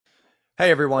Hey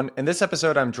everyone, in this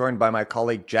episode I'm joined by my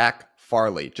colleague Jack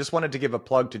Farley. Just wanted to give a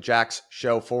plug to Jack's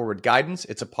show Forward Guidance.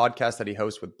 It's a podcast that he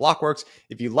hosts with Blockworks.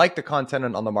 If you like the content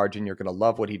on the margin, you're going to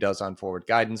love what he does on Forward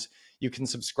Guidance. You can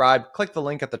subscribe, click the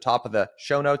link at the top of the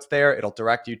show notes there. It'll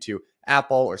direct you to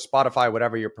Apple or Spotify,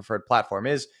 whatever your preferred platform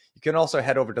is. You can also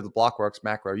head over to the Blockworks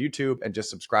Macro YouTube and just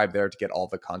subscribe there to get all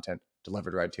the content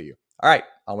delivered right to you. All right,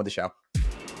 on with the show.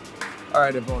 All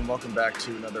right, everyone, welcome back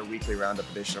to another weekly roundup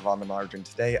edition of On the Margin.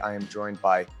 Today, I am joined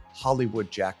by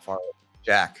Hollywood Jack Farley.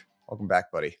 Jack, welcome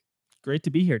back, buddy. Great to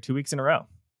be here 2 weeks in a row.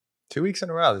 2 weeks in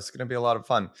a row. This is going to be a lot of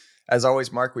fun. As always,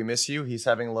 Mark, we miss you. He's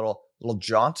having a little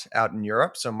jaunt out in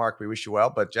Europe. So, Mark, we wish you well.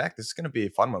 But, Jack, this is going to be a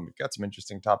fun one. We've got some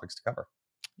interesting topics to cover.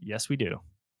 Yes, we do.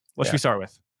 What should we start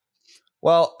with?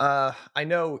 Well, I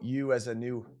know you as a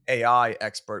new AI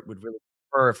expert would really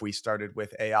prefer if we started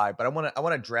with AI, but I want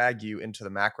to drag you into the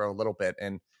macro a little bit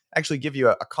and actually give you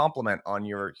a compliment on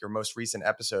your most recent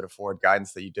episode of Forward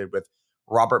Guidance that you did with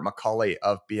Robert McCauley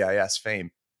of BIS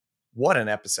fame. What an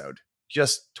episode.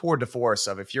 Just tour de force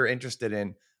of if you're interested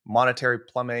in monetary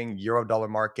plumbing, Eurodollar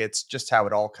markets, just how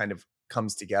it all kind of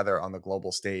comes together on the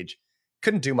global stage.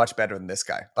 Couldn't do much better than this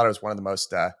guy. Thought it was one of the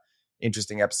most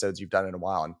interesting episodes you've done in a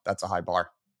while, and that's a high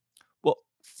bar. Well,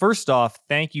 first off,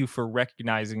 thank you for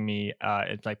recognizing me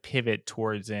as my pivot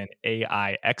towards an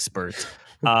AI expert.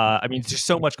 I mean, there's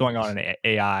so much going on in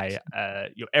AI.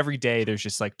 Every day there's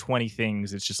just like 20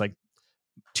 things. It's just like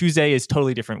Tuesday is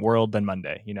totally different world than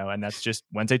Monday, and that's just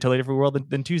Wednesday, totally different world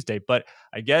than Tuesday. But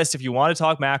I guess if you want to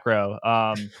talk macro,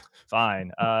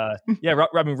 fine.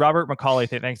 Robert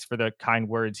McCauley, thanks for the kind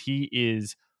words. He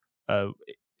is a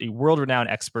world-renowned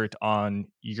expert on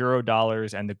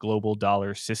Eurodollars and the global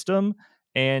dollar system.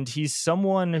 And he's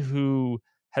someone who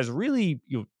has really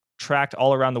tracked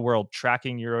all around the world,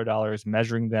 tracking Eurodollars,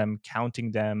 measuring them,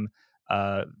 counting them,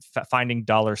 finding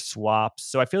dollar swaps.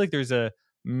 So I feel like there's a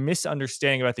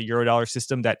misunderstanding about the Eurodollar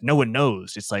system that no one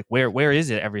knows. It's like, where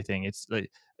is it? Everything.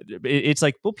 It's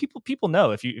like, well, people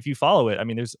know if you follow it. I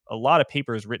mean, there's a lot of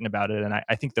papers written about it, and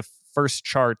I think the first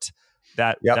chart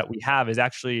that we have is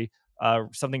actually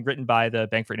something written by the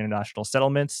Bank for International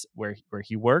Settlements, where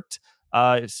he worked,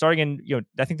 starting in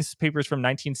I think this paper is from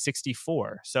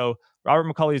 1964. So Robert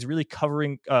McCauley is really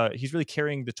he's really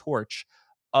carrying the torch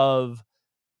of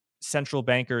central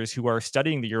bankers who are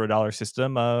studying the Eurodollar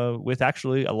system with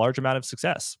actually a large amount of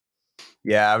success.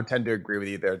 Yeah, I would tend to agree with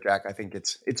you there, Jack. I think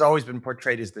it's always been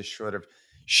portrayed as this sort of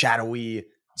shadowy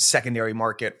secondary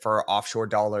market for offshore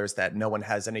dollars that no one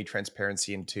has any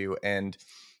transparency into. And,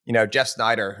 Jeff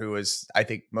Snyder, who is, I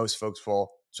think most folks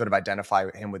will sort of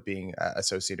identify him with being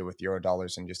associated with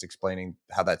Eurodollars and just explaining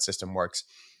how that system works.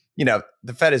 The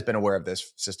Fed has been aware of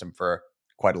this system for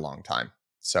quite a long time.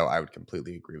 So I would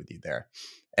completely agree with you there.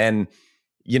 And,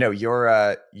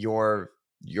 your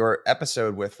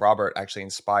episode with Robert actually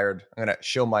inspired. I'm going to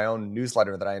show my own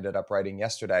newsletter that I ended up writing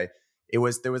yesterday. There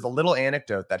was a little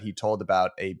anecdote that he told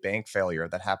about a bank failure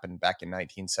that happened back in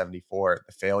 1974,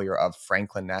 the failure of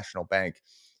Franklin National Bank.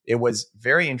 It was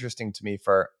very interesting to me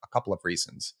for a couple of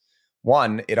reasons.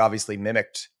 One, it obviously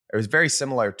mimicked, it was very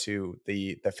similar to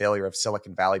the failure of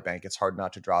Silicon Valley Bank. It's hard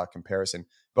not to draw a comparison,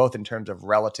 both in terms of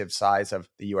relative size of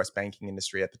the US banking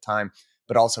industry at the time,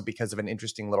 but also because of an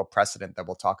interesting little precedent that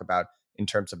we'll talk about in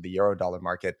terms of the Eurodollar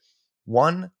market.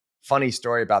 One funny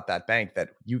story about that bank that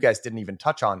you guys didn't even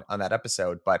touch on that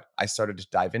episode, but I started to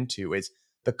dive into, is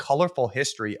the colorful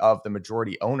history of the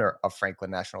majority owner of Franklin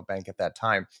National Bank at that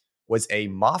time was a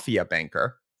mafia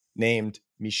banker named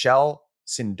Michel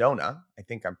Sindona. I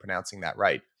think I'm pronouncing that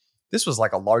right. This was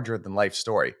like a larger than life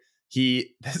story.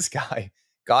 This guy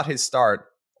got his start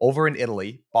over in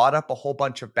Italy, bought up a whole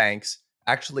bunch of banks,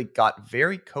 actually got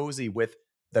very cozy with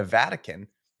the Vatican,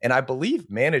 and I believe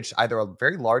managed either a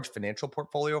very large financial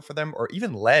portfolio for them or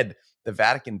even led the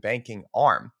Vatican banking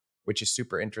arm, which is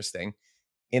super interesting.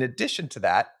 In addition to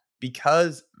that,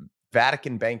 because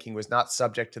Vatican banking was not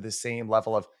subject to the same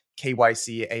level of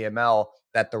KYC, AML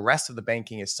that the rest of the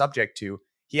banking is subject to,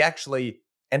 he actually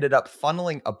ended up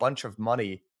funneling a bunch of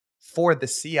money for the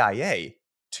CIA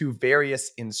to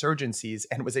various insurgencies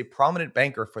and was a prominent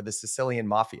banker for the Sicilian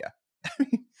mafia. I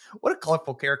mean, what a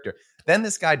colorful character. Then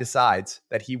this guy decides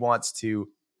that he wants to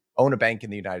own a bank in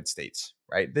the United States,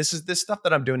 right? This stuff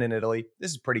that I'm doing in Italy.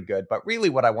 This is pretty good, but really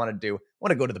what I want to do, I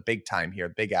want to go to the big time here,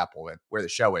 Big Apple, where the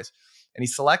show is. And he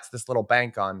selects this little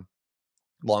bank on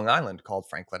Long Island called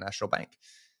Franklin National Bank.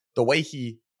 The way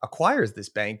he acquires this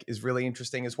bank is really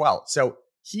interesting as well. So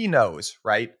he knows,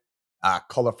 right?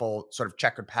 Colorful, sort of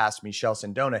checkered past Michel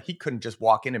Sindona. He couldn't just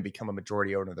walk in and become a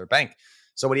majority owner of their bank.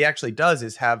 So what he actually does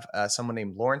is have someone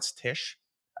named Lawrence Tisch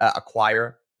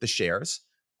acquire the shares.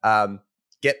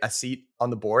 get a seat on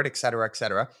the board, et cetera, et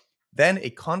cetera. Then a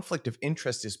conflict of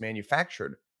interest is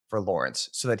manufactured for Lawrence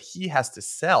so that he has to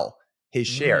sell his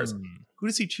shares. Mm. Who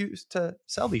does he choose to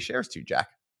sell these shares to, Jack?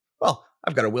 Well,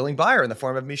 I've got a willing buyer in the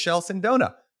form of Michel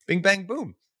Sindona. Bing, bang,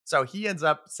 boom. So he ends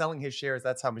up selling his shares.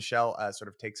 That's how Michel sort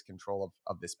of takes control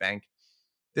of this bank.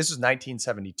 This was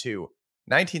 1972.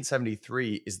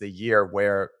 1973 is the year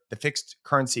where the fixed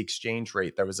currency exchange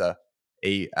rate, there was a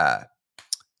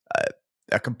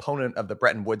component of the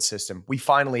Bretton Woods system. We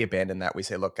finally abandoned that. We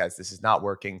say, look, guys, this is not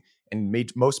working. And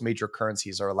most major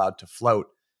currencies are allowed to float.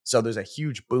 So there's a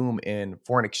huge boom in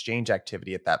foreign exchange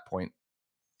activity at that point.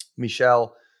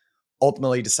 Michel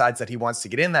ultimately decides that he wants to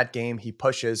get in that game. He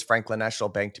pushes Franklin National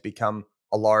Bank to become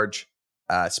a large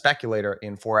speculator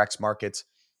in Forex markets.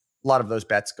 A lot of those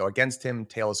bets go against him.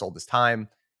 Tale as old as time.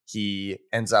 The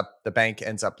bank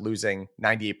ends up losing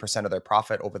 98% of their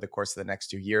profit over the course of the next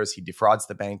 2 years. He defrauds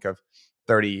the bank of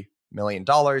 $30 million.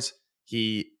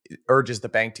 He urges the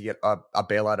bank to get a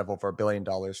bailout of over $1 billion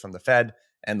from the Fed,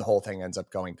 and the whole thing ends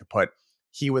up going kaput.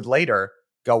 He would later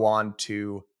go on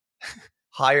to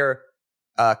hire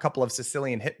a couple of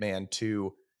Sicilian hitmen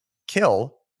to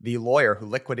kill the lawyer who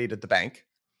liquidated the bank,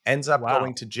 ends up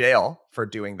going to jail for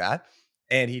doing that,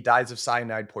 and he dies of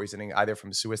cyanide poisoning, either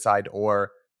from suicide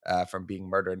or from being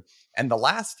murdered. And the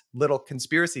last little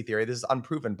conspiracy theory, this is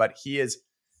unproven, but he is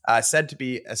said to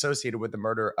be associated with the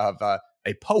murder of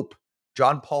a pope,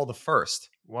 John Paul I,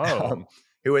 Whoa.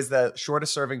 who is the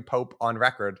shortest serving pope on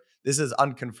record. This is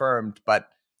unconfirmed, but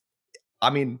I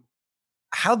mean,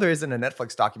 how there isn't a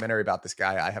Netflix documentary about this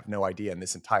guy, I have no idea in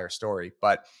this entire story.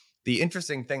 But the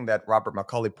interesting thing that Robert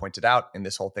McCauley pointed out in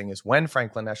this whole thing is when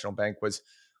Franklin National Bank was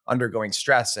undergoing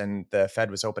stress and the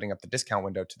Fed was opening up the discount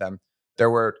window to them, there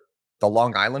were the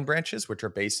Long Island branches, which are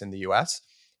based in the US,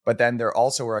 but then there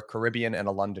also were a Caribbean and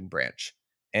a London branch.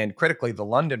 And critically, the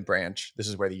London branch, this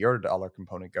is where the Eurodollar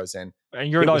component goes in.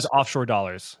 And Eurodollar is offshore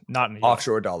dollars, not in the US.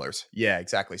 Offshore dollars. Yeah,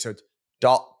 exactly. So it's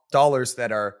dollars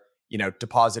that are,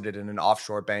 deposited in an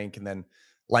offshore bank and then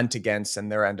lent against, and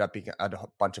there end up being a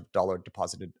bunch of dollar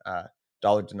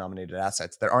denominated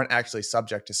assets that aren't actually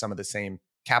subject to some of the same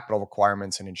capital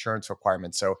requirements and insurance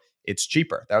requirements. So it's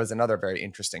cheaper. That was another very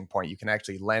interesting point. You can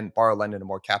actually borrow lend in a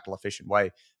more capital efficient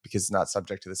way because it's not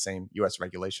subject to the same US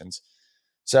regulations.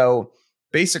 So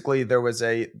basically the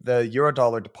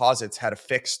Eurodollar deposits had a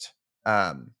fixed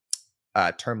term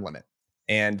limit,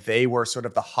 and they were sort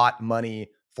of the hot money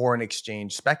foreign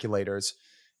exchange speculators.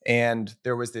 And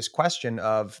there was this question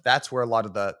of, that's where a lot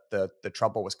of the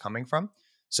trouble was coming from.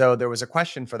 So there was a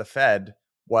question for the Fed.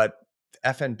 What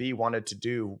FNB wanted to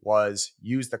do was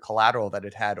use the collateral that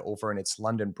it had over in its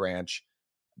London branch.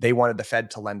 They wanted the Fed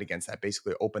to lend against that,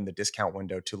 basically open the discount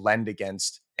window to lend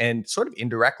against and sort of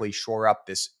indirectly shore up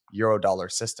this Eurodollar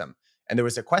system. And there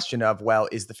was a question of, well,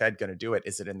 is the Fed going to do it?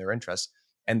 Is it in their interest?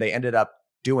 And they ended up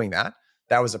doing that.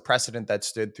 That was a precedent that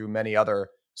stood through many other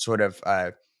sort of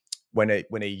when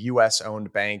a U.S.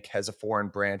 owned bank has a foreign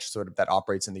branch sort of that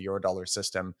operates in the Eurodollar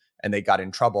system and they got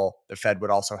in trouble, the Fed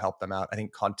would also help them out. I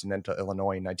think Continental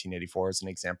Illinois in 1984 is an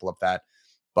example of that.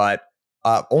 But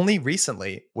only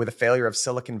recently, with a failure of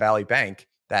Silicon Valley Bank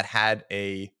that had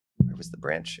where was the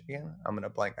branch again? I'm going to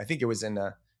blank. I think it was in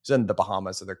the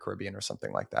Bahamas or the Caribbean or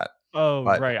something like that. Oh,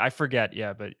 but, right. I forget.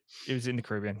 Yeah, but it was in the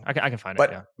Caribbean. I can find it.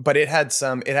 Yeah. But it had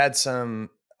some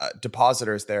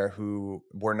depositors there who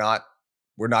were not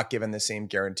given the same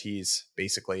guarantees,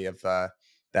 basically, of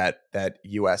that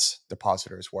U.S.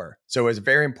 depositors were. So it was a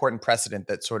very important precedent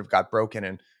that sort of got broken.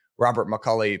 And Robert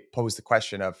McCauley posed the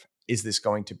question of, is this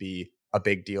going to be a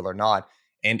big deal or not?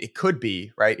 And it could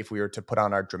be, right? If we were to put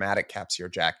on our dramatic caps here,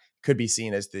 Jack, could be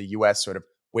seen as the U.S. sort of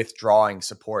withdrawing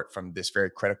support from this very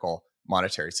critical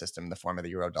monetary system in the form of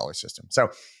the Eurodollar system. So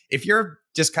if you're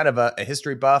just kind of a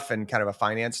history buff and kind of a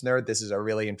finance nerd, this is a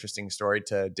really interesting story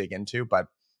to dig into, but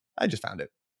I just found it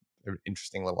an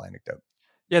interesting little anecdote.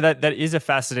 Yeah, that is a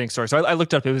fascinating story. So I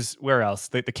looked up, it was where else?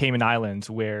 The Cayman Islands,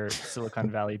 where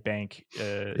Silicon Valley Bank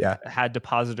had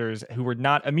depositors who were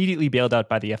not immediately bailed out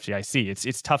by the FDIC.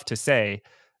 It's tough to say.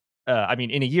 I mean,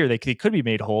 in a year, they could be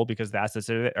made whole because the assets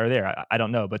are there. I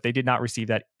don't know, but they did not receive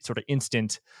that sort of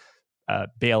instant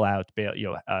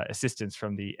assistance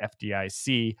from the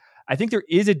FDIC. I think there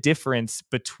is a difference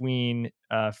between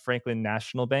Franklin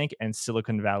National Bank and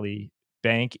Silicon Valley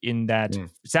Bank in that it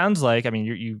sounds like, I mean,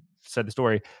 you said the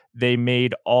story, they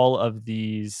made all of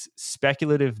these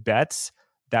speculative bets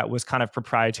that was kind of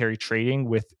proprietary trading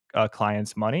with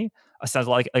clients' money. Sounds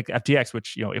like FTX,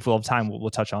 which, if we'll have time, we'll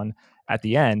touch on at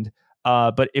the end.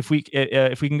 But if we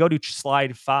can go to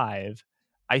slide 5,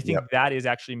 I think that is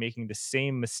actually making the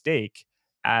same mistake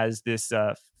as this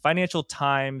Financial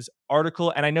Times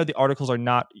article, and I know the articles are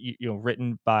not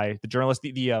written by the journalists.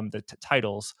 The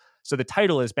titles. So the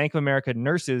title is Bank of America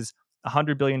nurses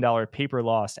 $100 billion paper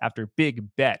loss after big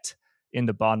bet in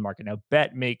the bond market. Now,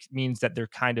 bet means that they're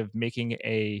kind of making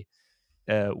a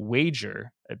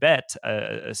wager, a bet,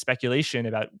 a speculation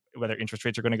about whether interest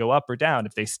rates are going to go up or down.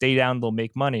 If they stay down, they'll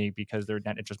make money because their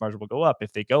net interest margin will go up.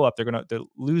 If they go up, they're going to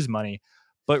lose money.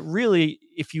 But really,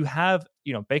 if you have,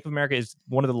 Bank of America is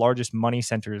one of the largest money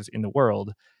centers in the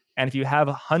world. And if you have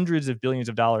hundreds of billions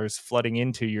of dollars flooding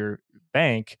into your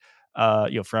bank,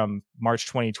 from March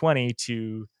 2020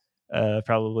 to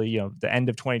probably, the end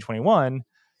of 2021,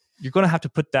 you're going to have to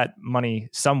put that money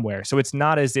somewhere. So it's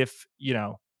not as if,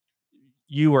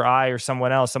 you or I or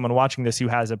someone else, someone watching this who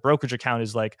has a brokerage account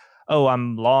is like, oh,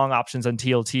 I'm long options on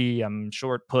TLT, I'm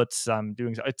short puts, I'm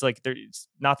doing. It's like it's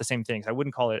not the same things. I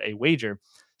wouldn't call it a wager.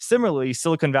 Similarly,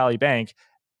 Silicon Valley Bank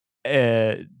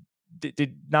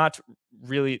did not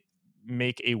really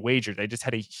make a wager. They just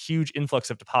had a huge influx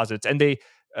of deposits, and they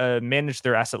managed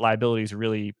their asset liabilities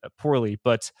really poorly.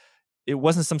 But it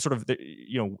wasn't some sort of, they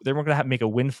weren't going to make a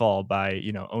windfall by,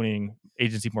 owning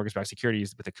agency mortgage-backed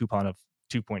securities with a coupon of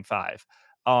 2.5.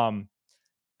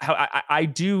 How I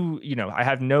do, I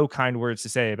have no kind words to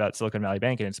say about Silicon Valley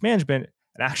Bank and its management.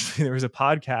 And actually, there was a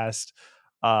podcast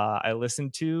I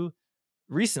listened to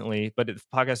recently, but the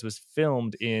podcast was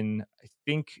filmed in, I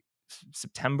think,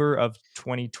 September of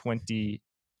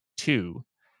 2022.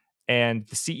 And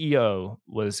the CEO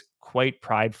was quite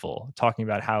prideful, talking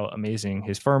about how amazing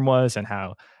his firm was and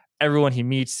how everyone he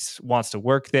meets wants to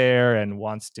work there and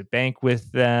wants to bank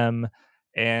with them.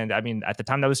 And I mean, at the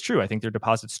time that was true. I think their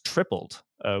deposits tripled,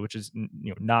 which is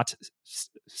not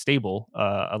stable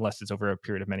unless it's over a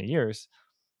period of many years.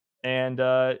 And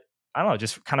I don't know, it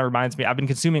just kind of reminds me. I've been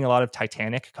consuming a lot of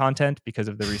Titanic content because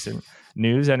of the recent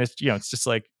news, and it's just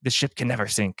like the ship can never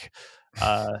sink.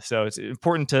 So it's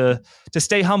important to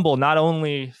stay humble, not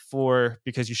only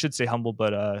because you should stay humble,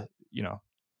 but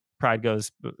pride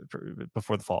goes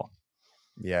before the fall.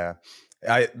 Yeah.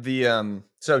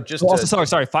 So just also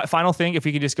sorry. Final thing, if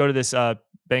we could just go to this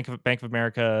Bank of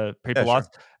America paper loss.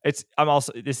 Sure.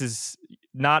 This is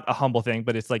not a humble thing,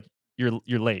 but it's like you're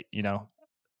late.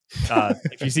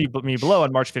 If you see me below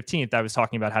on March 15th, I was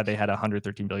talking about how they had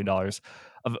 $113 billion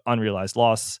of unrealized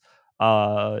loss.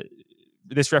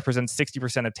 This represents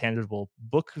 60% of tangible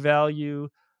book value.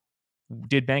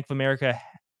 Did Bank of America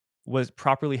was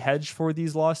properly hedged for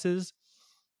these losses?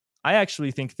 I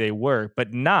actually think they were,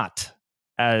 but not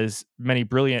as many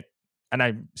brilliant, and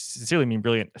I sincerely mean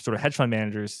brilliant, sort of hedge fund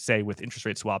managers say with interest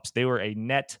rate swaps. They were a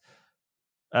net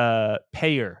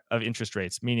payer of interest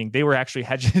rates, meaning they were actually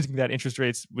hedging that interest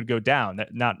rates would go down,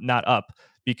 not up,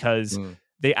 because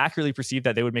they accurately perceived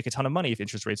that they would make a ton of money if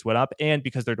interest rates went up, and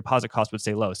because their deposit costs would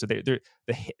stay low. So this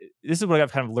is what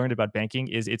I've kind of learned about banking: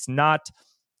 is it's not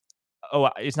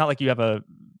like you have a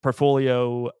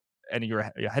portfolio and you're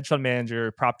a hedge fund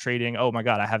manager, prop trading. Oh my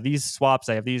God, I have these swaps,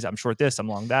 I have these, I'm short this, I'm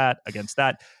long that, against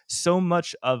that. So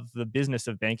much of the business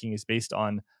of banking is based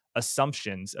on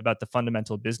assumptions about the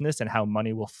fundamental business and how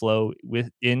money will flow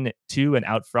within to and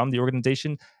out from the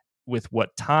organization, with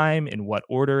what time, in what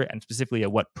order, and specifically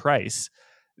at what price.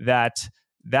 That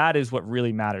is what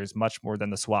really matters, much more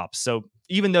than the swaps. So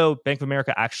even though Bank of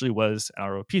America actually was, and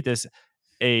I'll repeat this,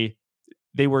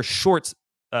 they were short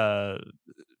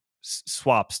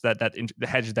swaps that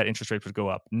hedged that interest rates would go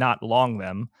up, not long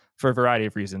them, for a variety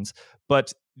of reasons.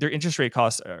 But their interest rate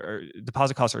costs or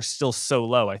deposit costs are still so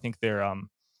low. I think they're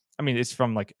it's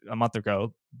from like a month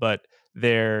ago, but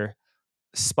their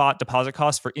spot deposit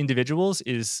cost for individuals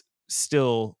is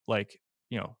still like,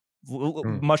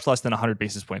 much less than 100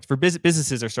 basis points. For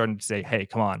businesses are starting to say, hey,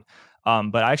 come on.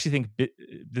 But I actually think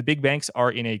the big banks are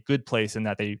in a good place in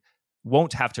that they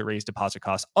won't have to raise deposit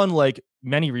costs, unlike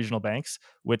many regional banks,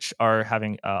 which are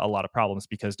having a lot of problems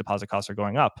because deposit costs are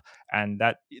going up. And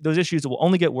that those issues will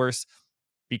only get worse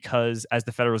because as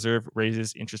the Federal Reserve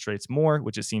raises interest rates more,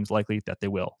 which it seems likely that they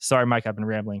will. Sorry, Mike, I've been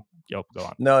rambling. Go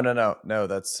on. No.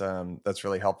 That's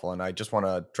really helpful, and I just want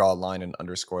to draw a line and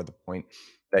underscore the point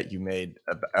that you made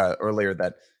earlier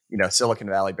that Silicon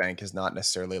Valley Bank is not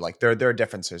necessarily like there are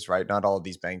differences, right? Not all of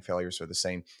these bank failures are the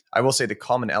same. I will say the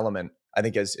common element, I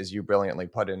think, as you brilliantly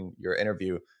put in your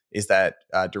interview, is that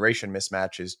duration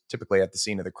mismatch is typically at the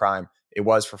scene of the crime. It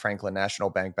was for Franklin National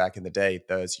Bank back in the day.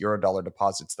 Those Eurodollar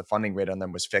deposits, the funding rate on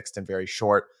them was fixed and very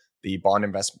short. The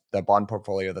bond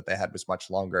portfolio that they had was much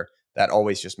longer. That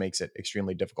always just makes it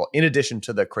extremely difficult. In addition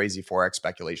to the crazy forex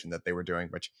speculation that they were doing,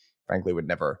 which frankly would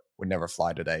never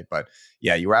fly today. But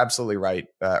yeah, you were absolutely right,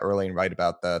 early and right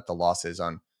about the losses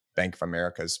on Bank of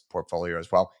America's portfolio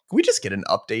as well. Can we just get an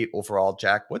update overall,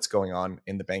 Jack? What's going on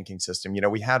in the banking system?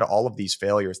 We had all of these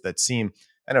failures that seem,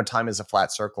 I know time is a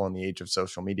flat circle in the age of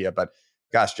social media, but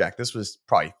gosh, Jack, this was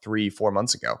probably 3-4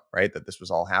 months ago, right? That this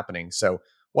was all happening. So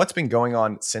what's been going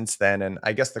on since then? And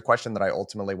I guess the question that I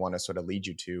ultimately want to sort of lead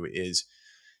you to is,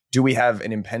 do we have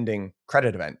an impending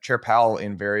credit event? Chair Powell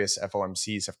in various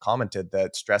FOMCs have commented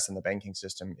that stress in the banking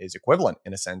system is equivalent,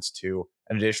 in a sense, to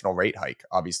an additional rate hike,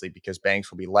 obviously, because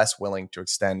banks will be less willing to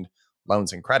extend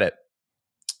loans and credit.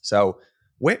 So,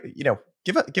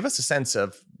 give us a sense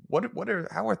of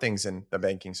how are things in the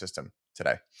banking system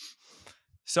today?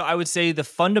 So I would say the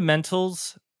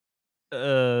fundamentals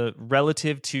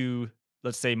relative to,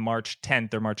 let's say, March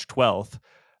 10th or March 12th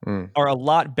are a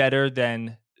lot better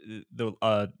than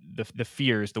the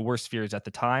fears, the worst fears at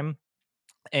the time.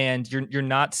 And you're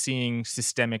not seeing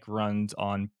systemic runs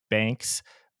on banks.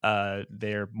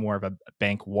 They're more of a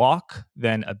bank walk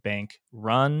than a bank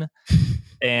run.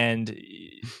 And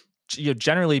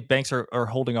generally banks are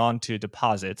holding on to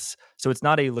deposits. So it's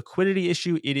not a liquidity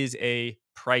issue, it is a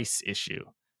price issue.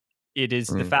 It is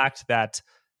the fact that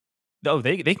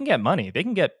they can get money. They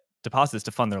can get deposits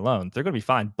to fund their loans. They're going to be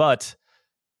fine, but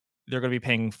they're going to be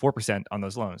paying 4% on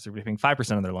those loans. They're going to be paying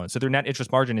 5% on their loans. So their net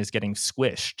interest margin is getting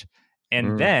squished.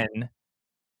 And then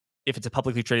if it's a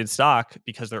publicly traded stock,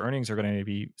 because their earnings are going to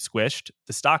be squished,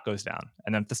 the stock goes down.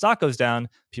 And then if the stock goes down,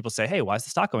 people say, "Hey, why is the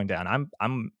stock going down?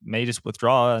 I'm may just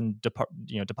withdraw and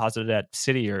deposit it at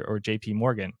Citi or JP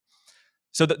Morgan."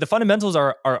 So the fundamentals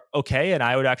are okay, and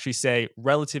I would actually say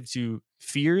relative to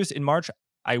fears in March,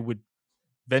 I would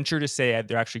venture to say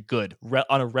they're actually good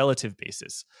on a relative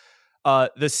basis.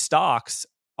 The stocks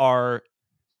are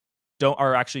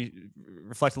actually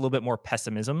reflect a little bit more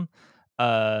pessimism.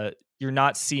 You're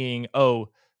not seeing, a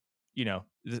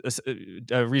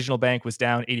regional bank was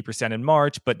down 80% in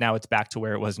March, but now it's back to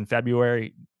where it was in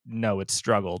February. No, it's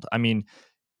struggled. I mean,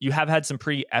 you have had some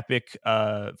pretty epic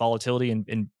volatility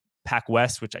in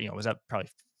PacWest, which was up probably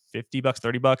 $50,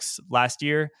 $30 last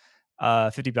year.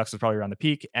 $50 was probably around the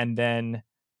peak, and then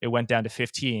it went down to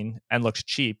 15 and looked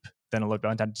cheap. Then it went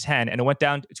down to 10, and it went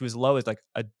down to as low as like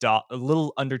a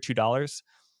little under $2,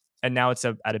 and now it's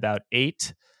at about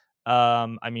 8.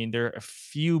 I mean, there are a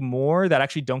few more that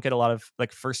actually don't get a lot of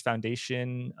like First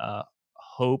Foundation,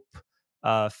 Hope,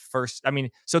 First. I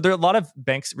mean, so there are a lot of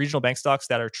regional bank stocks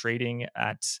that are trading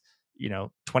at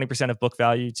 20% of book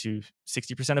value to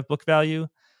 60% of book value,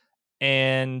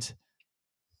 and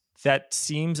that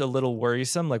seems a little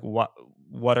worrisome. Like,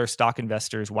 what are stock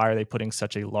investors? Why are they putting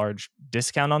such a large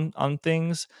discount on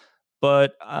things?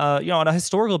 But on a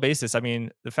historical basis, I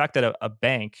mean, the fact that a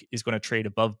bank is going to trade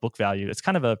above book value, it's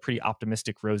kind of a pretty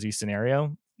optimistic, rosy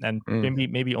scenario. And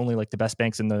maybe only like the best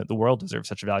banks in the world deserve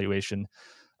such a valuation.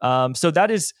 So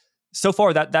that is so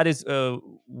far that is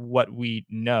what we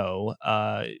know.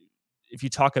 If you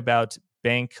talk about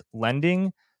bank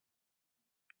lending,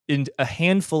 in a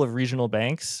handful of regional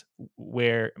banks,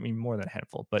 where, I mean, more than a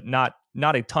handful, but not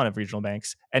a ton of regional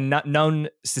banks, and not known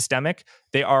systemic,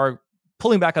 they are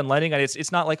pulling back on lending. And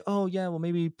it's not like, oh yeah, well,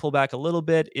 maybe pull back a little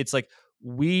bit. It's like,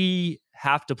 we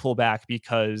have to pull back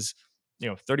because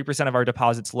 30% of our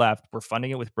deposits left, we're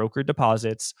funding it with brokered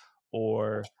deposits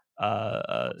or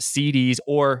CDs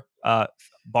or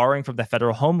borrowing from the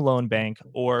Federal Home Loan Bank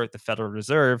or the Federal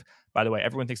Reserve. By the way,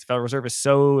 everyone thinks the Federal Reserve is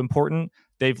so important.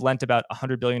 They've lent about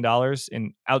 $100 billion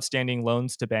in outstanding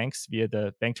loans to banks via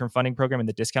the Bank Term Funding Program and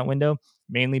the discount window,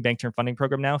 mainly Bank Term Funding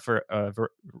Program now for a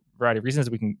variety of reasons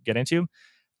that we can get into.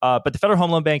 But the Federal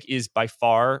Home Loan Bank is by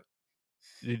far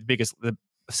the biggest,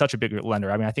 such a big lender.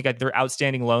 I mean, I think their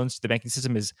outstanding loans to the banking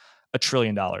system is $1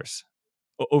 trillion,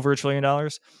 over $1 trillion.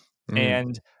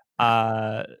 And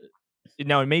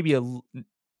now it may be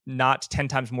not 10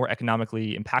 times more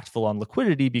economically impactful on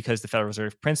liquidity because the Federal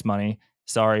Reserve prints money.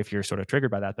 Sorry if you're sort of triggered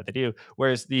by that, but they do.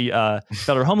 Whereas the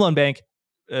Federal Home Loan Bank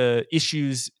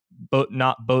issues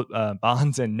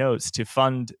bonds and notes to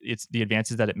fund the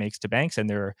advances that it makes to banks, and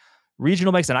there are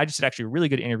regional banks. And I just did actually a really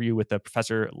good interview with a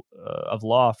professor of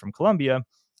law from Columbia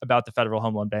about the Federal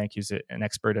Home Loan Bank. He's an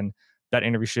expert, and that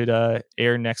interview should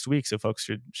air next week, so folks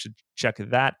should check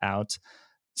that out.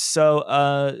 So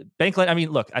Bankline, I mean,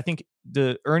 look, I think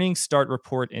the earnings start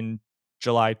report in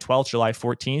July 12th, July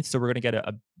 14th. So we're going to get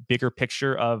a bigger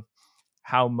picture of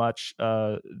how much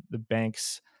the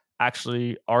banks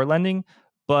actually are lending.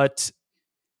 But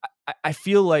I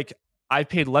feel like I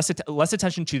paid less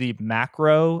attention to the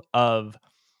macro of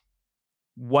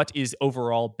what is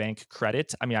overall bank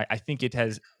credit. I mean, I think it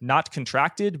has not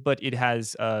contracted, but it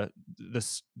has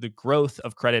the growth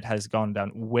of credit has gone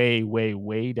down way, way,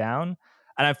 way down.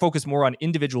 and I focus more on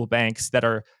individual banks that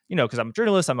are, because I'm a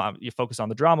journalist, you focus on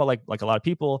the drama, like a lot of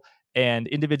people, and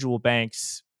individual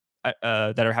banks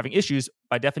that are having issues.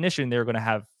 By definition, they're going to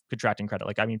have contracting credit.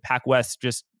 Like, I mean, PacWest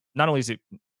just not only is it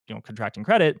contracting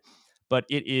credit, but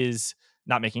it is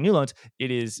not making new loans.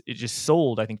 It just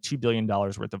sold, I think, $2 billion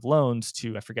worth of loans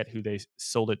to, I forget who they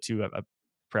sold it to,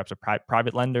 perhaps a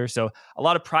private lender. So a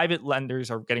lot of private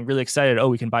lenders are getting really excited. Oh,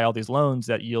 we can buy all these loans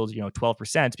that yield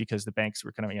 12% because the banks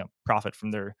were going to profit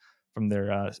from their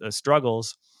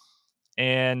struggles.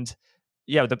 And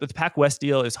yeah, the PacWest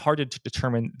deal is hard to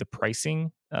determine the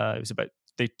pricing. It was about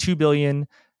the $2 billion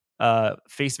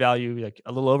face value, like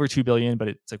a little over $2 billion, but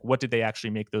it's like, what did they actually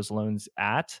make those loans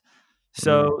at?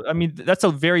 So, I mean, that's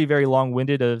a very, very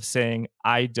long-winded of saying,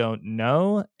 I don't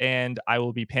know. And I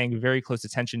will be paying very close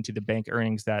attention to the bank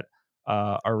earnings that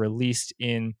are released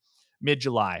in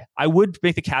mid-July. I would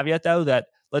make the caveat, though, that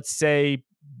let's say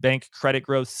bank credit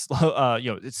growth,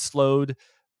 it's slowed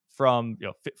from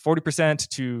 40%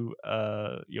 to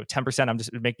 10%. I'm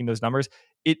just making those numbers.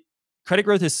 Credit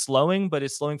growth is slowing, but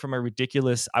it's slowing from a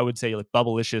ridiculous, I would say, like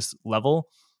bubble-licious level.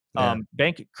 Yeah.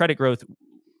 Bank credit growth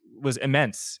was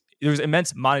immense. There was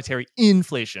immense monetary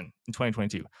inflation in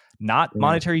 2022, not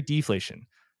monetary deflation.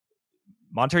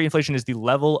 Monetary inflation is the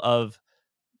level of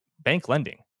bank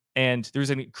lending, and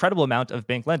there's an incredible amount of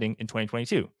bank lending in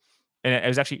 2022, and it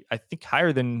was actually, I think,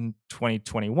 higher than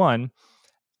 2021.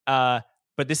 But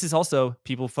this is also,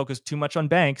 people focus too much on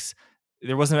banks.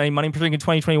 There wasn't any money printing in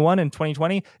 2021 and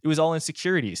 2020. It was all in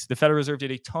securities. The Federal Reserve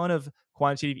did a ton of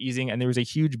quantitative easing, and there was a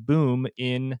huge boom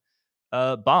in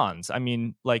bonds. I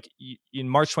mean, like in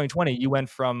March 2020, you went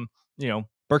from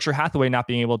Berkshire Hathaway not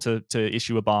being able to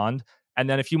issue a bond, and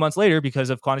then a few months later, because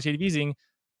of quantitative easing,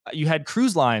 you had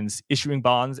cruise lines issuing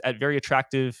bonds at very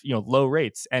attractive, low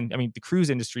rates. And I mean, the cruise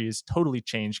industry is totally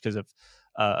changed because of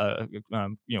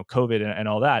COVID and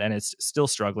all that, and it's still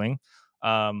struggling.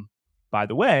 By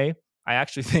the way, I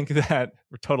actually think that,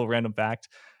 total random fact,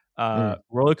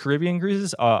 Royal Caribbean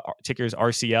Cruises, tickers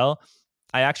RCL,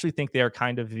 I actually think they are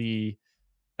kind of the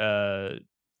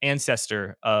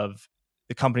ancestor of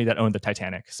the company that owned the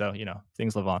Titanic. So,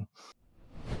 things live on.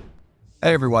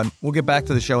 Hey everyone, we'll get back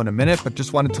to the show in a minute, but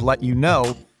just wanted to let you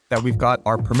know that we've got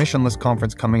our permissionless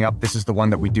conference coming up. This is the one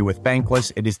that we do with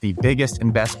Bankless. It is the biggest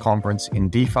and best conference in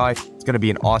DeFi. It's going to be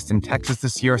in Austin, Texas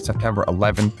this year, September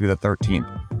 11th through the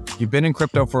 13th. If you've been in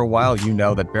crypto for a while, you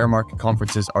know that bear market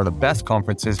conferences are the best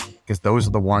conferences because those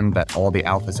are the ones that all the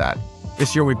alpha's at.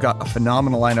 This year, we've got a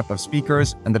phenomenal lineup of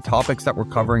speakers, and the topics that we're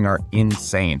covering are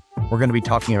insane. We're going to be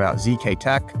talking about ZK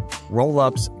Tech,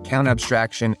 roll-ups, account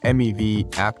abstraction,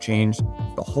 MEV, app change,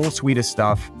 the whole suite of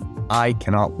stuff. I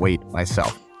cannot wait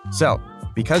myself. So,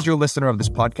 because you're a listener of this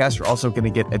podcast, you're also going to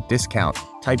get a discount.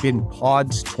 Type in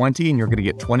PODS20 and you're going to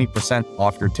get 20%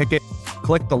 off your ticket.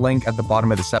 Click the link at the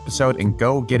bottom of this episode and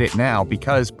go get it now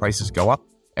because prices go up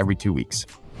every 2 weeks.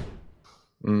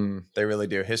 They really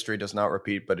do. History does not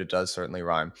repeat, but it does certainly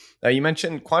rhyme. Now, you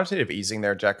mentioned quantitative easing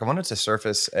there, Jack. I wanted to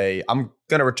surface I'm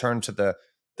going to return to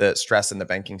the stress in the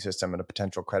banking system and a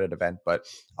potential credit event, but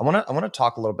I want to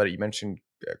talk a little bit. You mentioned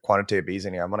quantitative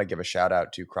easing. I want to give a shout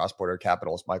out to Cross Border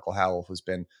Capital's Michael Howell, who's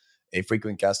been a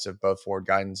frequent guest of both Forward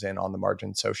Guidance and On the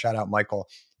Margin. So shout out, Michael.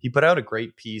 He put out a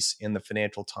great piece in the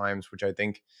Financial Times, which I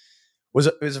think was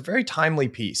a very timely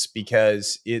piece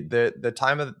because the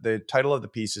title of the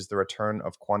piece is The Return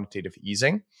of Quantitative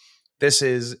Easing. This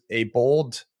is a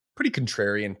bold, pretty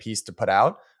contrarian piece to put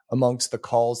out amongst the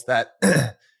calls that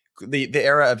the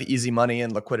era of easy money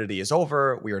and liquidity is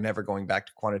over. We are never going back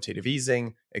to quantitative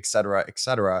easing, et cetera, et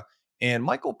cetera. And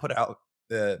Michael put out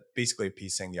basically a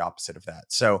piece saying the opposite of that.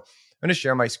 So I'm going to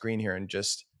share my screen here and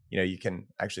just, you can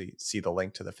actually see the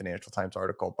link to the Financial Times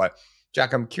article. But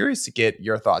Jack, I'm curious to get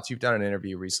your thoughts. You've done an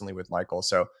interview recently with Michael.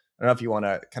 So I don't know if you want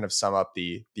to kind of sum up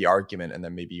the argument, and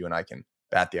then maybe you and I can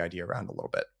bat the idea around a little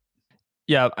bit.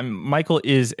 Yeah, Michael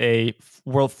is a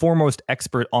world foremost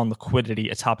expert on liquidity,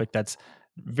 a topic that's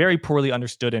very poorly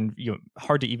understood and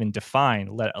hard to even define,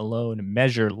 let alone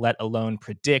measure, let alone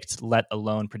predict how it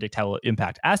will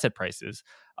impact asset prices.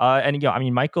 And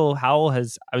Michael Howell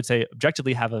has, I would say,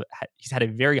 objectively he's had a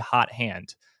very hot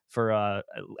hand for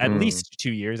at least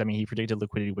 2 years. I mean, he predicted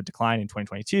liquidity would decline in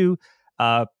 2022.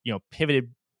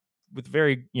 Pivoted with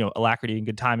very alacrity and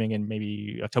good timing in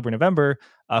maybe October, November,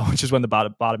 which is when the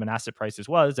bottom in asset prices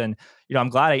was. And I'm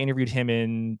glad I interviewed him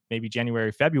in maybe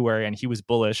January, February, and he was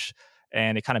bullish,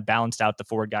 and it kind of balanced out the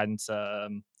Forward Guidance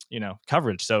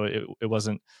coverage. So it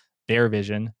wasn't their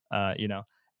vision, and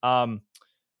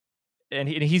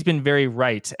he's been very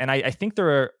right. And I think there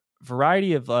are a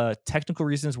variety of technical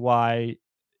reasons why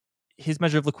his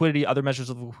measure of liquidity, other measures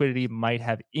of liquidity might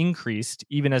have increased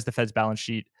even as the Fed's balance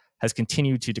sheet has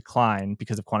continued to decline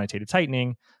because of quantitative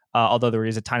tightening. Although there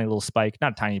is a tiny little spike,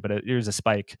 not tiny, but there is a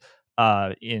spike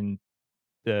in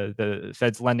the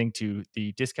Fed's lending to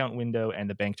the discount window and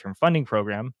the bank term funding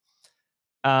program.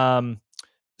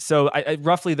 So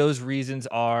roughly those reasons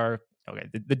are okay.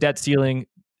 The debt ceiling,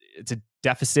 it's a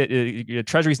deficit.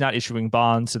 Treasury's not issuing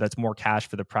bonds, so that's more cash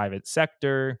for the private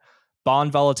sector.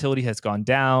 Bond volatility has gone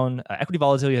down. Equity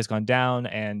volatility has gone down,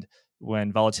 and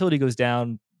when volatility goes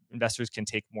down, investors can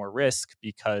take more risk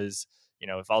because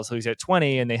if volatility is at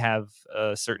 20 and they have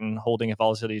a certain holding, if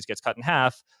volatility gets cut in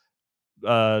half,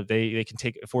 they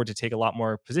can afford to take a lot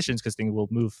more positions because things will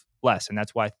move less, and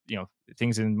that's why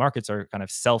things in markets are kind of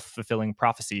self-fulfilling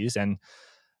prophecies. And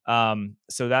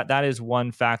so that is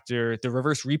one factor. The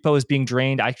reverse repo is being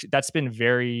drained. That's been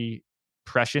very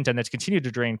prescient, and that's continued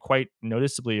to drain quite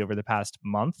noticeably over the past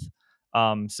month.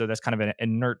 So that's kind of an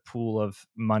inert pool of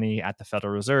money at the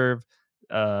Federal Reserve.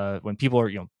 When people are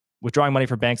withdrawing money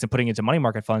from banks and putting it into money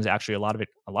market funds, actually a lot of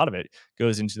it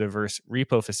goes into the reverse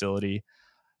repo facility.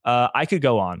 I could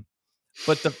go on,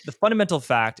 but the fundamental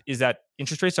fact is that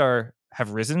interest rates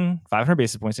have risen 500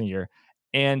 basis points in a year,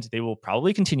 and they will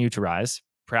probably continue to rise.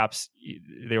 Perhaps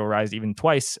they will rise even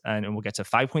twice, and we'll get to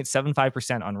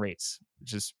 5.75% on rates,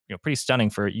 which is pretty stunning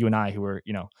for you and I, who are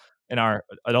in our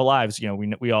adult lives.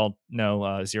 We all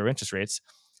know zero interest rates,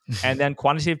 and then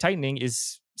quantitative tightening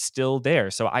is still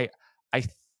there. So I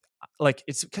like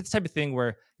it's the type of thing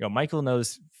where Michael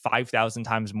knows 5,000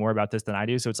 times more about this than I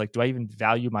do. So it's like, do I even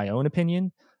value my own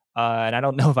opinion? And I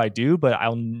don't know if I do, but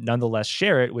I'll nonetheless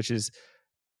share it, which is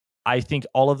I think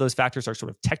all of those factors are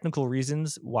sort of technical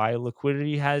reasons why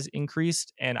liquidity has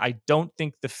increased. And I don't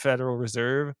think the Federal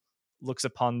Reserve looks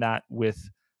upon that with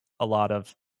a lot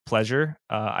of pleasure.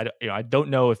 I don't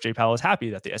know if Jay Powell is happy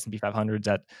that the S&P 500 is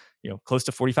at close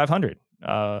to 4,500.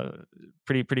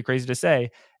 Pretty crazy to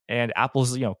say. And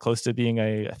Apple's close to being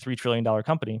a $3 trillion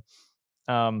company.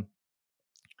 Nvidia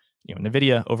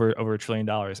over $1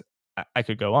 trillion. I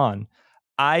could go on.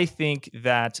 I think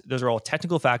that those are all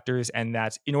technical factors, and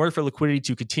that in order for liquidity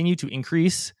to continue to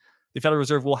increase, the Federal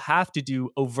Reserve will have to do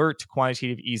overt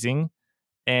quantitative easing,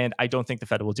 and I don't think the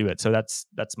Fed will do it. So that's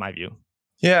my view.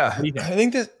 Yeah, What do you think? I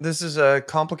think this is a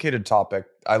complicated topic.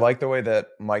 I like the way that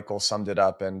Michael summed it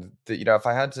up, and if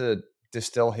I had to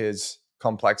distill his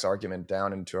complex argument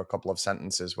down into a couple of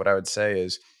sentences, what I would say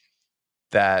is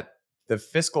that the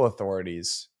fiscal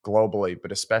authorities globally,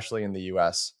 but especially in the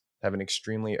US, have an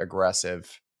extremely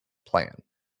aggressive plan.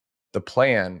 The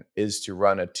plan is to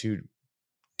run a $2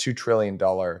 trillion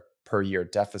per year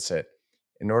deficit.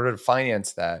 In order to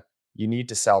finance that, you need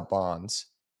to sell bonds.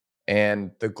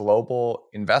 And the global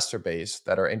investor base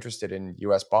that are interested in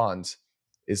US bonds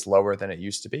is lower than it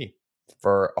used to be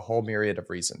for a whole myriad of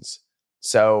reasons.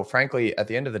 So, frankly, at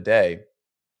the end of the day,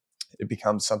 it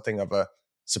becomes something of a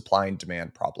supply and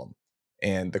demand problem.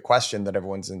 And the question that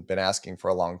everyone's been asking for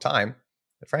a long time,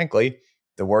 and frankly,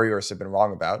 the worriers have been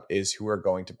wrong about, is who are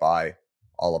going to buy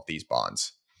all of these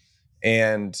bonds.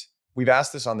 And we've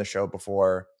asked this on the show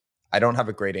before. I don't have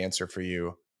a great answer for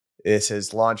you. This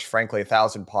has launched, frankly,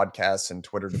 1,000 podcasts and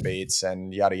Twitter debates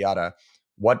and yada, yada.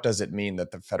 What does it mean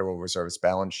that the Federal Reserve's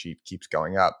balance sheet keeps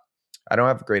going up? I don't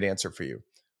have a great answer for you.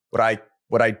 What I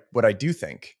do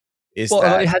think is Well, it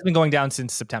that has been going down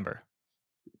since September.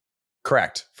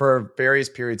 correct, for various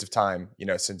periods of time,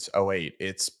 since '08,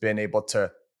 it's been able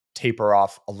to taper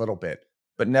off a little bit,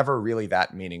 but never really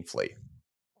that meaningfully.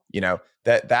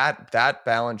 That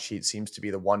balance sheet seems to be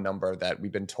the one number that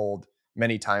we've been told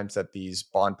many times that these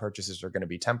bond purchases are going to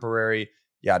be temporary,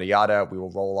 yada yada. We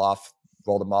will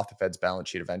roll them off the Fed's balance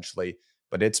sheet eventually,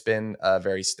 but it's been a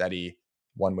very steady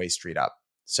one-way street up.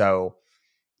 So,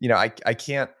 I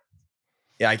can't,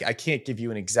 I can't give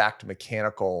you an exact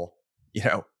mechanical,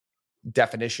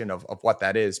 definition of what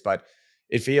that is, but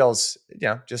it feels,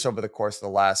 just over the course of the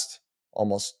last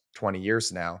almost 20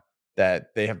 years now,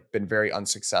 that they have been very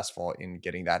unsuccessful in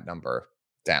getting that number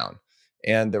down.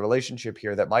 And the relationship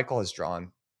here that Michael has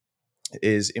drawn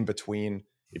is in between,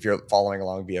 if you're following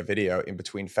along via video, in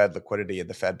between Fed liquidity and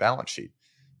the Fed balance sheet.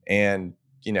 And,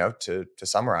 to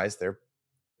summarize,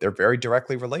 they're very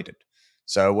directly related.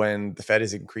 So when the Fed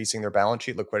is increasing their balance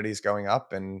sheet, liquidity is going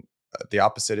up, and the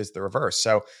opposite is the reverse.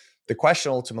 So the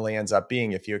question ultimately ends up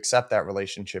being, if you accept that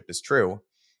relationship is true,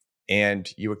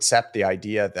 and you accept the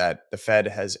idea that the Fed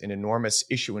has an enormous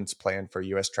issuance plan for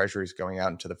US treasuries going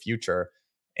out into the future,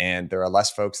 and there are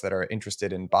less folks that are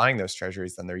interested in buying those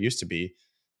treasuries than there used to be,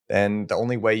 then the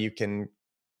only way you can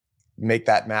make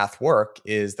that math work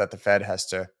is that the Fed has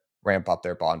to ramp up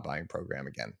their bond buying program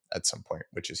again at some point,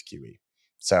 which is QE.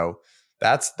 So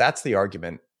that's the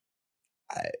argument.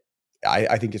 I,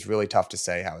 I think it's really tough to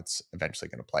say how it's eventually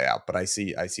going to play out, but I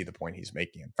see the point he's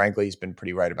making, and frankly, he's been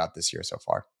pretty right about this year so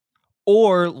far.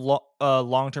 Or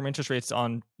long-term interest rates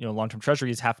on long-term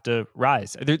treasuries have to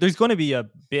rise. There's going to be a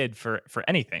bid for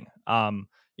anything.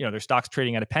 Their stocks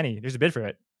trading at a penny. There's a bid for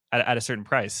it at a certain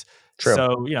price. True.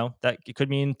 So that it could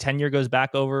mean 10-year goes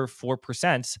back over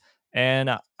 4%. And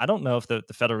I don't know if the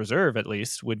Federal Reserve at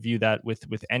least would view that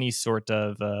with any sort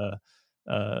of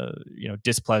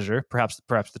displeasure. Perhaps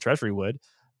the Treasury would.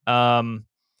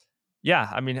 Yeah,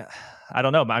 I mean, I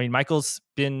don't know. I mean, Michael's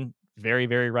been very,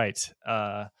 very right.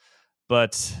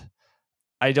 But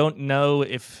I don't know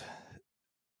if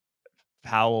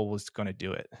Powell was going to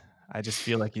do it. I just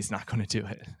feel like he's not going to do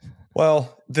it.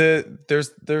 Well, there's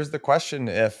the question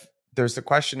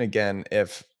again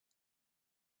if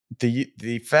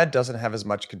the Fed doesn't have as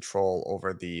much control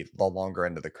over the longer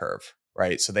end of the curve,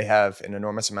 right? So they have an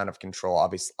enormous amount of control.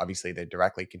 Obviously, they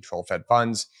directly control Fed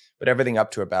funds, but everything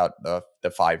up to about the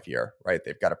 5 year, right?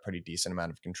 They've got a pretty decent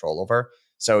amount of control over.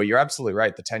 So you're absolutely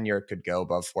right. The 10-year could go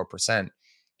above 4%.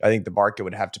 I think the market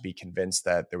would have to be convinced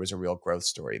that there was a real growth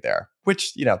story there,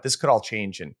 which, this could all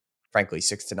change in, frankly,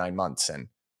 6 to 9 months, and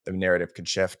the narrative could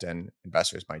shift and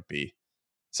investors might be.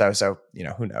 So,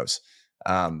 who knows?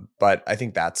 But I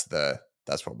think that's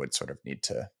what would sort of need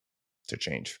to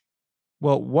change.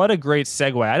 Well, what a great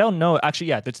segue. I don't know. Actually,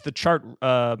 yeah, that's the chart.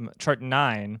 Chart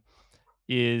 9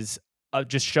 is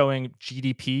just showing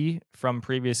GDP from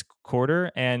previous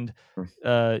quarter, and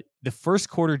the first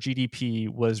quarter GDP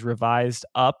was revised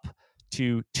up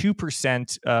to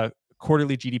 2%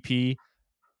 quarterly GDP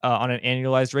on an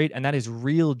annualized rate, and that is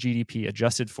real GDP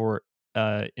adjusted for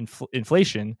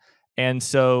inflation. And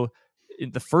so,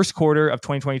 in the first quarter of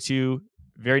 2022,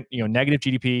 very negative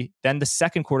GDP. Then the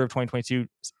second quarter of 2022,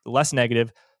 less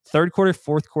negative. Third quarter,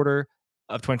 fourth quarter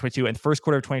of 2022, and first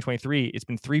quarter of 2023, it's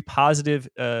been 3 positive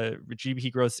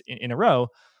GDP growths in a row.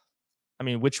 I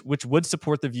mean, which would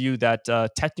support the view that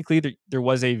technically there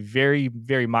was a very,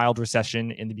 very mild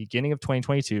recession in the beginning of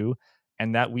 2022,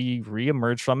 and that we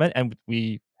reemerged from it, and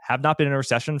we have not been in a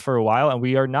recession for a while, and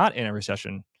we are not in a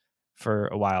recession for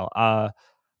a while. I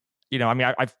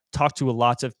mean, I've talked to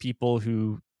lots of people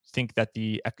who think that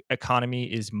the economy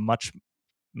is much,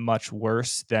 much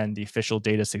worse than the official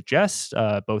data suggests,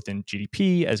 both in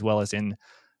GDP as well as in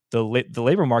the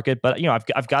labor market. But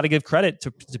I've got to give credit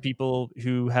to people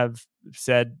who have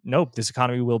said, nope, this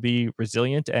economy will be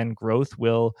resilient and growth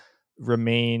will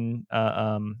remain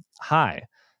high.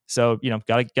 So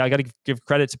gotta give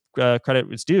credit to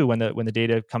credit is due when the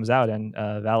data comes out and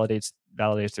validates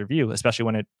their view, especially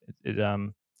when it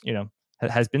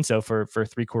has been so for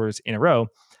 3 quarters in a row.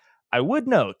 I would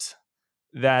note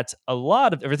that a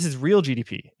lot of this is real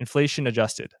GDP, inflation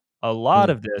adjusted. A lot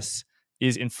of this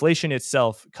is inflation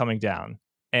itself coming down,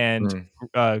 and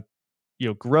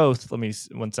growth. Let me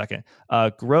 1 second.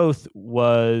 Growth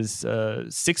was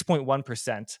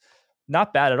 6.1%.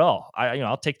 Not bad at all.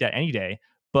 I'll take that any day.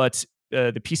 But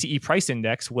the PCE price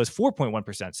index was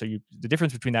 4.1%. So the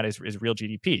difference between that is real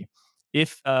GDP.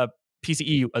 If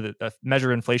PCE, the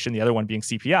measure of inflation, the other one being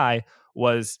CPI,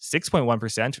 was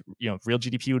 6.1%, real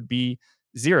GDP would be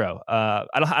 0. I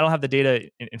don't have the data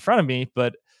in front of me,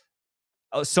 but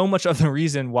so much of the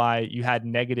reason why you had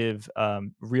negative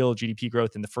real GDP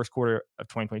growth in the first quarter of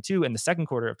 2022 and the second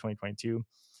quarter of 2022.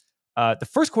 The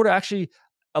first quarter, actually,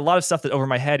 a lot of stuff that over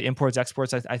my head, imports,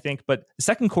 exports, I think. But the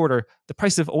second quarter, the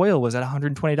price of oil was at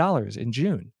 $120 in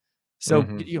June. So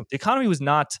the economy was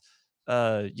not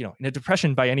in a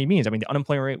depression by any means. I mean, the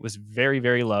unemployment rate was very,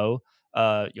 very low.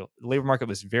 The labor market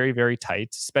was very, very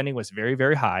tight. Spending was very,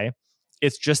 very high.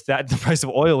 It's just that the price of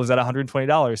oil was at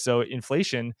 $120. So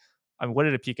inflation, I mean, what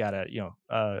did it peak at?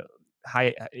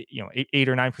 High, 8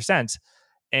 or 9%.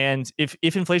 And if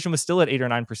inflation was still at 8 or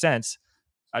 9%,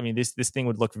 I mean, this thing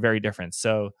would look very different.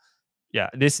 So yeah,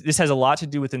 this has a lot to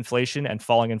do with inflation and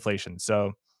falling inflation.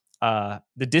 So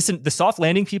the soft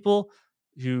landing people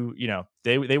who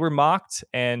they were mocked,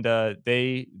 and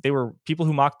they were people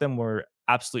who mocked them were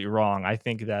absolutely wrong. I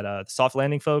think that the soft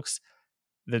landing folks,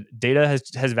 the data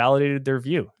has validated their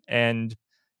view. And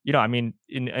I mean,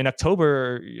 in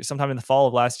October, sometime in the fall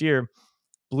of last year,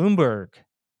 Bloomberg,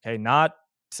 okay, not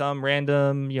some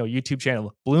random YouTube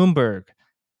channel, Bloomberg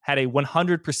had a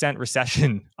 100%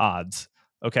 recession odds.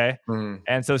 Okay.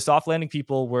 And so soft landing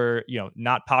people were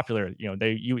not popular.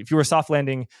 If you were a soft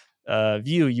landing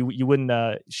view, you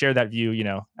wouldn't share that view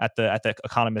at the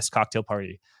economist cocktail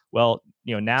party. Well,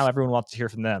 now everyone wants to hear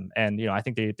from them, and I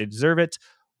think they deserve it.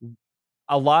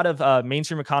 A lot of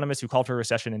mainstream economists who called for a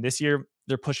recession in this year,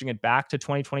 they're pushing it back to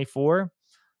 2024,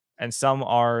 and some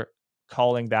are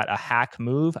calling that a hack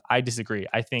move, I disagree.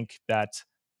 I think that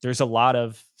there's a lot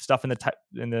of stuff in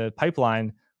in the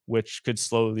pipeline which could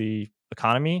slow the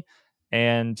economy,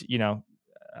 and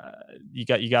uh, you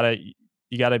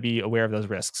gotta be aware of those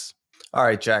risks. All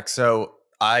right, Jack. So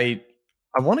I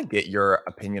want to get your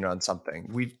opinion on something.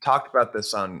 We've talked about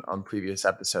this on previous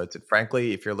episodes, and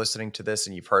frankly, if you're listening to this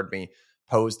and you've heard me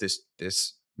pose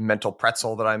this mental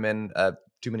pretzel that I'm in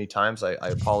too many times, I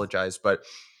apologize. But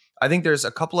I think there's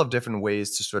a couple of different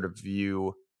ways to sort of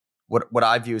view what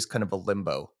I view as kind of a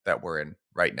limbo that we're in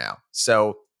right now.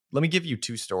 So let me give you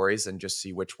two stories and just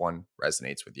see which one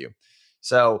resonates with you.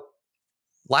 So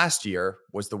last year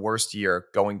was the worst year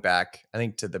going back, I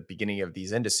think, to the beginning of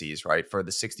these indices, right? For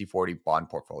the 60/40 bond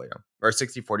portfolio or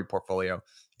 60/40 portfolio,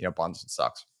 bonds and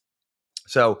stocks.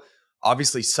 So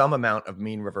obviously, some amount of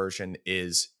mean reversion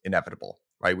is inevitable,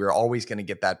 right? We're always going to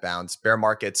get that bounce. Bear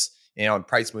markets, and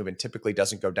price movement typically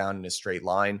doesn't go down in a straight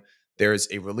line. There's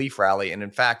a relief rally, and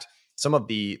in fact, some of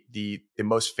the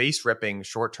most face ripping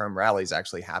short term rallies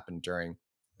actually happened during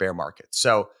bear markets.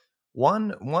 So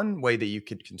one way that you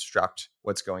could construct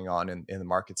what's going on in the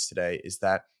markets today is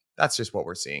that that's just what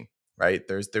we're seeing, right?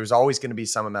 There's always going to be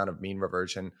some amount of mean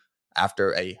reversion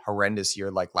after a horrendous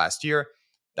year like last year.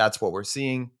 That's what we're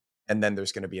seeing. And then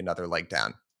there's going to be another leg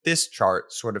down. This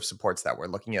chart sort of supports that. We're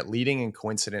looking at leading and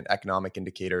coincident economic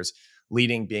indicators,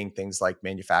 leading being things like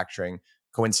manufacturing,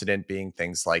 coincident being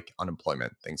things like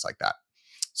unemployment, things like that.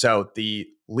 So the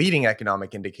leading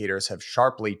economic indicators have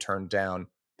sharply turned down.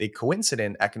 The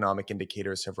coincident economic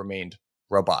indicators have remained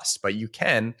robust. But you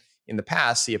can, in the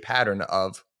past, see a pattern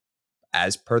of,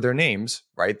 as per their names,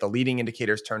 right? The leading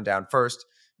indicators turn down first,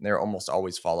 and they're almost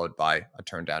always followed by a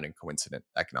turn down in coincident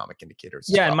economic indicators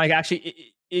as Yeah, and well. Mike,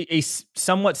 actually,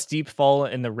 somewhat steep fall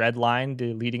in the red line,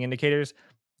 the leading indicators.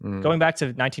 Mm. Going back to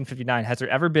 1959, has there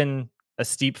ever been a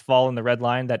steep fall in the red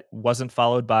line that wasn't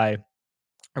followed by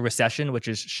a recession, which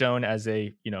is shown as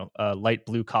a light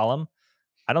blue column?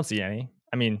 I don't see any.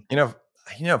 I mean, You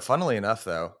know, funnily enough,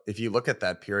 though, if you look at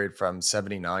that period from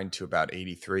 79 to about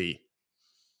 83,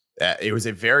 it was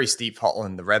a very steep fall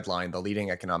in the red line, the leading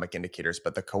economic indicators,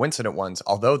 but the coincident ones,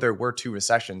 although there were two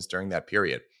recessions during that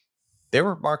period, they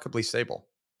were remarkably stable.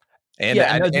 And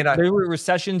yeah, and and and I there were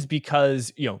recessions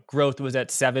because growth was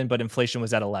at 7, but inflation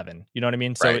was at 11. You know what I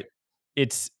mean? So right,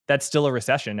 that's still a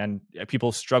recession, and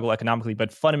people struggle economically,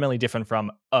 but fundamentally different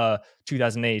from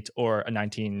 2008 or a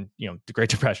the Great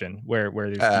Depression, where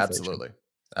there's deflation. absolutely,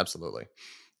 absolutely.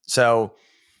 So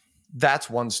that's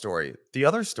one story. The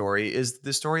other story is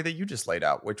the story that you just laid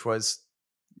out, which was,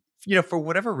 for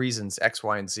whatever reasons, X,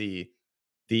 Y, and Z,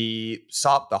 the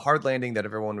hard landing that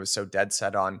everyone was so dead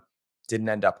set on didn't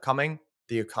end up coming.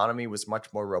 The economy was much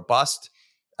more robust.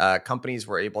 Companies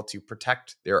were able to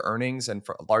protect their earnings and,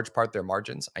 for a large part, their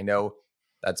margins. I know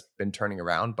that's been turning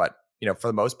around, but for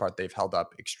the most part, they've held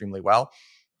up extremely well.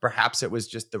 Perhaps it was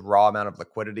just the raw amount of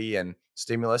liquidity and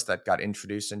stimulus that got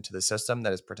introduced into the system that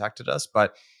has protected us.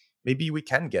 But maybe we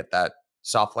can get that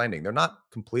soft landing. They're not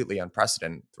completely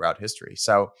unprecedented throughout history.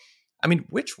 So, I mean,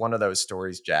 which one of those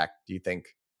stories, Jack, do you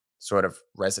think sort of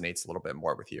resonates a little bit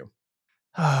more with you?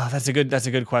 That's a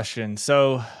good question.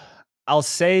 So I'll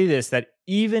say this, that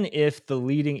even if the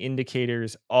leading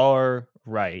indicators are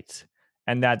right,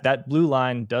 and that blue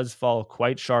line does fall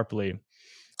quite sharply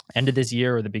end of this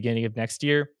year or the beginning of next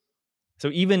year. So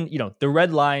even, the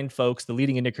red line folks, the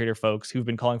leading indicator folks who've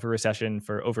been calling for recession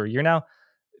for over a year now,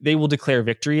 they will declare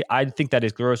victory. I think that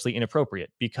is grossly inappropriate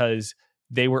because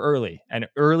they were early, and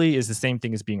early is the same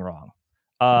thing as being wrong.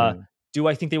 Uh, Mm, do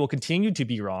I think they will continue to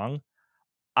be wrong?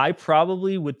 I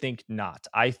probably would think not.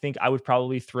 I think I would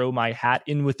probably throw my hat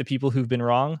in with the people who've been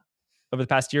wrong over the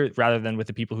past year rather than with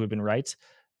the people who have been right.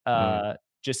 mm,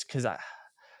 Just because I,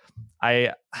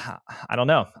 I don't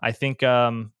know. I think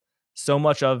so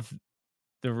much of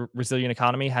the resilient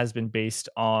economy has been based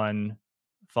on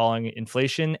falling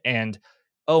inflation, and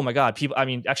oh my god, people, I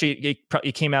mean, actually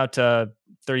it came out 30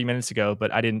 minutes ago,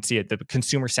 but I didn't see it. The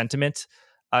consumer sentiment,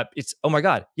 it's, oh my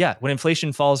god, yeah, when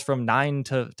inflation falls from 9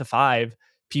 to 5,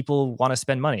 people want to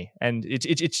spend money, and it's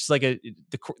just like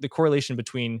the correlation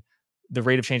between the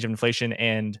rate of change of inflation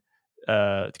and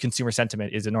consumer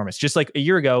sentiment is enormous. Just like a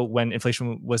year ago when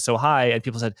inflation was so high and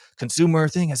people said consumer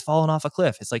thing has fallen off a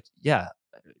cliff. It's like, yeah,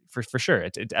 for sure.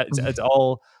 It's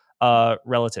all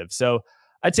relative. So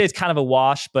I'd say it's kind of a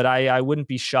wash, but I wouldn't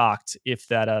be shocked if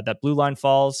that blue line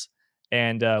falls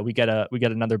and we get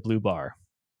another blue bar.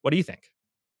 What do you think?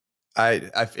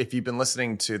 if you've been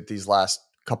listening to these last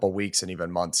couple weeks and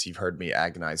even months, you've heard me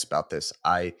agonize about this.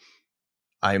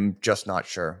 I'm just not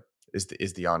sure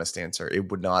is the honest answer.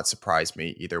 It would not surprise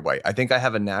me either way. I think I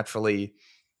have a naturally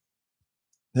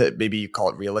maybe you call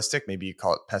it realistic, maybe you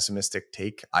call it pessimistic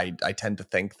take. I tend to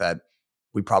think that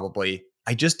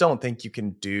I just don't think you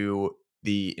can do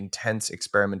the intense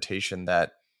experimentation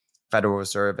that Federal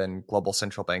Reserve and global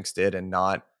central banks did and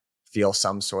not feel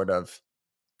some sort of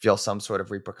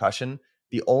repercussion.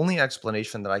 The only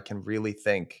explanation that I can really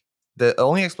think, the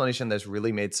only explanation that's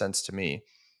really made sense to me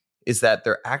is that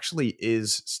there actually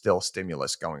is still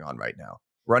stimulus going on right now.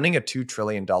 Running a $2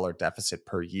 trillion deficit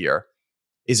per year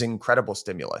is incredible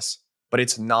stimulus, but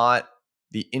it's not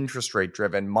the interest rate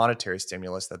driven monetary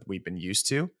stimulus that we've been used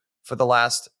to for the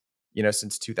last,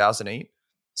 since 2008.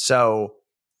 So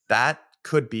that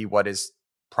could be what is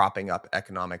propping up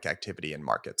economic activity in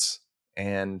markets.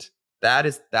 And that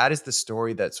is the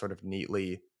story that sort of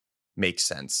neatly makes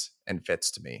sense and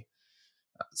fits to me.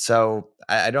 So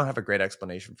I don't have a great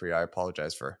explanation for you. I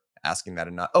apologize for asking that.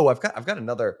 And not. Oh, I've got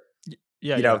another.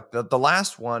 Yeah, yeah. The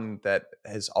last one that's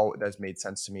made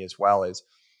sense to me as well is,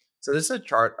 so this is a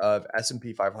chart of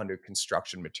S&P 500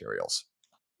 construction materials.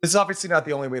 This is obviously not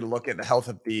the only way to look at the health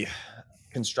of the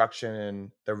construction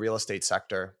and the real estate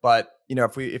sector, but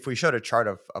if we showed a chart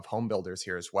of home builders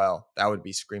here as well, that would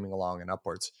be screaming along and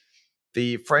upwards.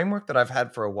 The framework that I've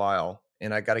had for a while,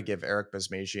 and I got to give Eric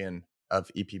Basmajian of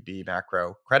EPB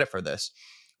Macro credit for this,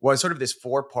 was sort of this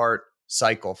 4-part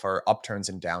cycle for upturns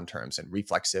and downturns and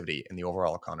reflexivity in the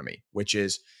overall economy, which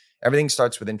is everything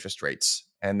starts with interest rates,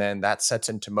 and then that sets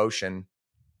into motion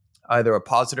either a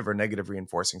positive or negative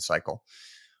reinforcing cycle,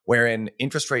 wherein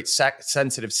interest rate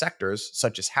sensitive sectors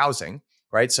such as housing,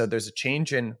 right? So there's a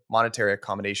change in monetary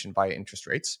accommodation via interest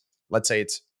rates. Let's say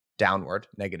it's downward,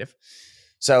 negative.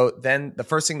 So then the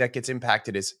first thing that gets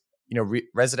impacted is,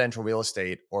 residential real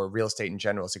estate or real estate in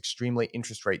general is extremely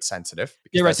interest rate sensitive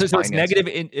because Yeah, right. that's So it's financing.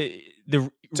 negative.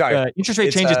 The Sorry, interest rate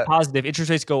it's change is positive. Interest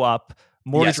rates go up.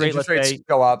 Mortgage yes, rate, interest let's rates say,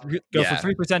 go up. go from Yeah,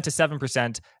 3% to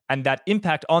 7%, and that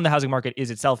impact on the housing market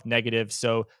is itself negative.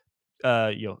 So,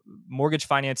 mortgage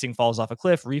financing falls off a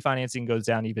cliff. Refinancing goes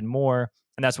down even more,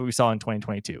 and that's what we saw in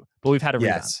 2022. But we've had a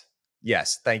rebound. yes.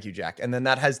 Yes, thank you, Jack. And then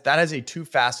that has a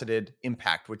two-faceted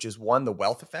impact, which is one, the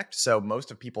wealth effect. So most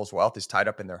of people's wealth is tied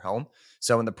up in their home.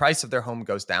 So when the price of their home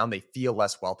goes down, they feel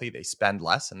less wealthy, they spend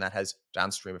less, and that has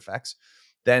downstream effects.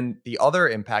 Then the other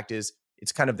impact is,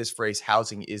 it's kind of this phrase,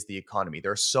 housing is the economy.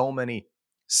 There are so many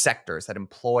sectors that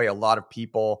employ a lot of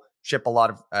people, ship a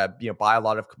lot of, buy a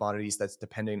lot of commodities that's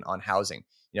dependent on housing.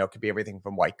 It could be everything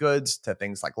from white goods to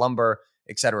things like lumber,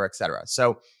 et cetera, et cetera.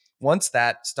 So once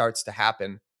that starts to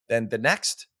happen, then the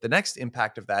next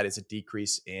impact of that is a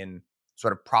decrease in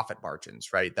sort of profit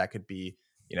margins, right? That could be,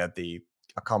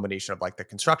 a combination of like the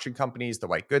construction companies, the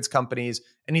white goods companies,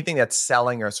 anything that's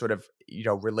selling or sort of,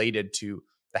 related to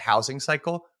the housing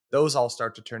cycle. Those all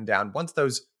start to turn down. Once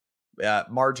those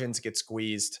margins get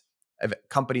squeezed,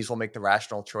 companies will make the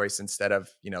rational choice. Instead of,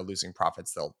 losing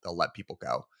profits, they'll let people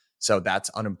go. So that's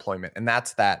unemployment, and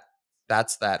that's that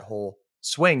whole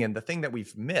swing. And the thing that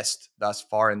we've missed thus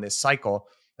far in this cycle,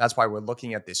 that's why we're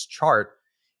looking at this chart,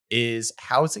 is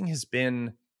housing has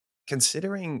been,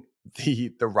 considering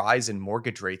the rise in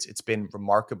mortgage rates, it's been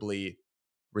remarkably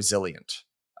resilient,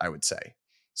 I would say.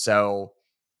 So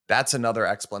that's another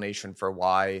explanation for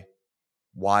why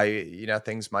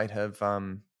things might have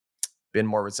been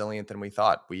more resilient than we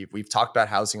thought. We've talked about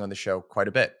housing on the show quite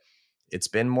a bit. It's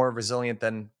been more resilient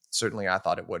than certainly I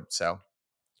thought it would. So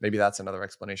maybe that's another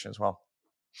explanation as well.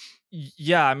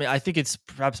 Yeah, I mean, I think it's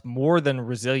perhaps more than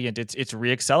resilient. It's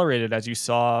reaccelerated, as you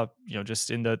saw, just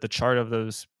in the chart of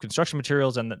those construction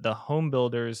materials and the home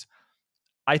builders.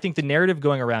 I think the narrative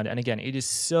going around, and again, it is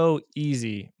so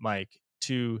easy, Mike,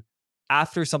 to,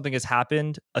 after something has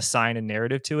happened, assign a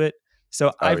narrative to it. So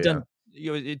Oh I've yeah. done,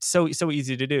 it's so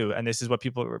easy to do, and this is what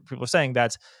people are saying,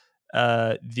 that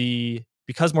the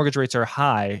because mortgage rates are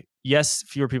high, yes,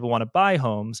 fewer people want to buy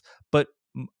homes, but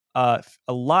a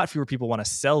lot fewer people want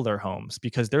to sell their homes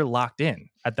because they're locked in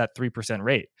at that 3%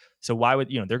 rate. So why would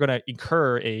they're going to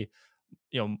incur a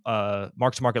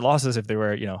mark to market losses if they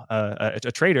were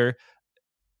a trader,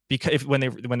 because if, when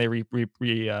they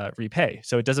repay.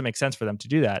 So it doesn't make sense for them to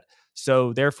do that.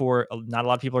 So therefore, not a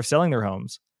lot of people are selling their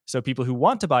homes. So people who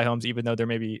want to buy homes, even though there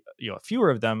may be fewer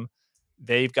of them,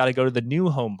 they've got to go to the new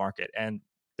home market, and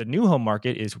the new home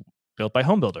market is built by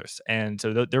home builders, and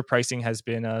so their pricing has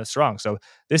been strong. So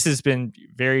this has been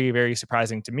very, very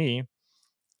surprising to me,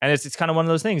 and it's kind of one of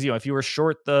those things. If you were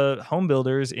short the home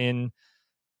builders in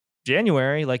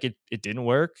January, like it didn't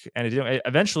work, and it didn't.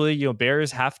 Eventually,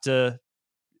 bears have to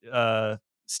uh,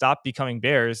 stop becoming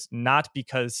bears, not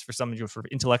because for some for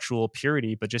intellectual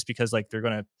purity, but just because like they're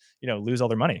gonna lose all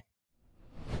their money.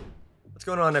 What's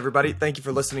going on, everybody? Thank you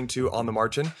for listening to On the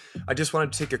Margin. I just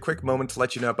wanted to take a quick moment to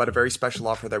let you know about a very special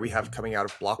offer that we have coming out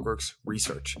of Blockworks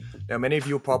Research. Now, many of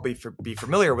you will probably be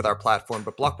familiar with our platform,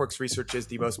 but Blockworks Research is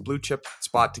the most blue chip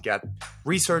spot to get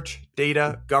research,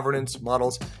 data, governance,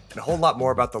 models, and a whole lot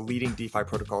more about the leading DeFi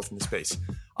protocols in the space.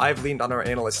 I've leaned on our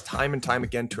analysts time and time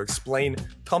again to explain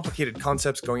complicated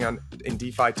concepts going on in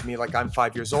DeFi to me like I'm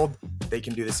 5 years old. They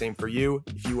can do the same for you.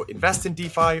 If you invest in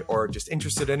DeFi or are just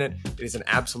interested in it, it is an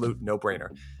absolute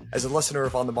no-brainer. As a listener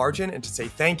of On the Margin, and to say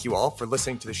thank you all for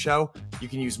listening to the show, you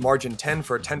can use Margin10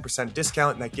 for a 10%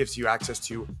 discount, and that gives you access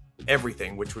to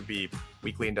everything, which would be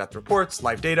weekly in-depth reports,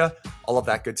 live data, all of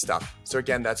that good stuff. So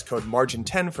again, that's code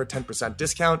Margin10 for a 10%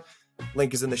 discount.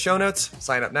 Link is in the show notes.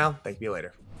 Sign up now. Thank you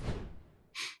later.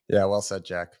 Yeah, well said,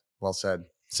 Jack. Well said.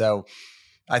 So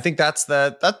I think that's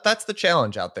the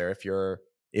challenge out there. If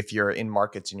you're in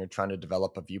markets and you're trying to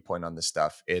develop a viewpoint on this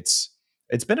stuff, it's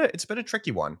been a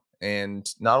tricky one,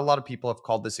 and not a lot of people have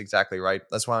called this exactly right.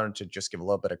 That's why I wanted to just give a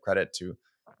little bit of credit to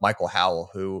Michael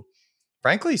Howell, who,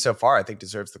 frankly, so far I think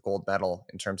deserves the gold medal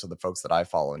in terms of the folks that I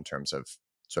follow in terms of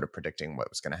sort of predicting what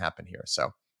was going to happen here.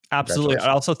 So Absolutely. I'd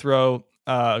also throw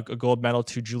a gold medal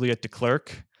to Juliet DeClercq,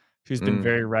 who's been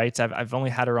very right. I've only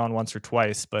had her on once or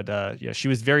twice, but yeah, she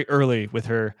was very early with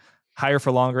her higher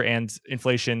for longer and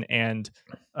inflation and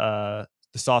the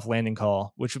soft landing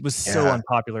call, which was so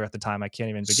unpopular at the time. I can't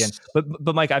even begin.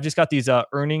 But Mike, I've just got these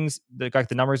earnings, got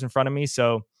the numbers in front of me.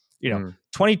 So,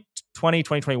 2020,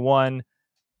 2021,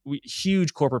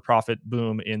 huge corporate profit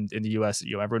boom in the US.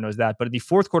 Everyone knows that. But in the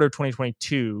fourth quarter of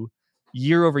 2022,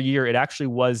 year over year, it actually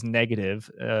was negative,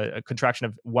 a contraction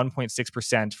of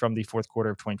 1.6% from the fourth quarter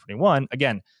of 2021.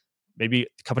 Again, maybe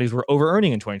companies were over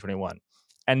earning in 2021.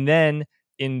 And then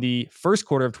in the first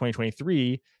quarter of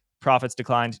 2023, profits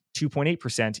declined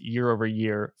 2.8% year over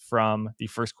year from the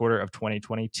first quarter of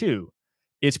 2022.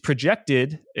 It's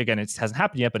projected, again, it hasn't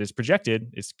happened yet, but it's projected,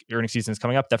 its earnings season is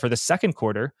coming up, that for the second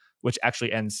quarter, which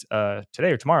actually ends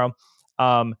today or tomorrow,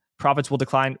 profits will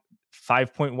decline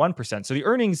 5.1%. So the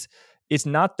earnings, it's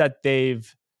not that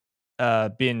they've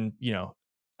been,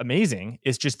 amazing.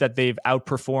 It's just that they've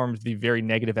outperformed the very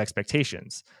negative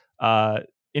expectations.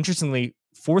 Interestingly,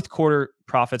 fourth quarter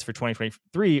profits for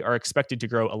 2023 are expected to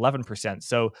grow 11%.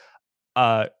 So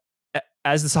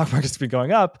as the stock market's been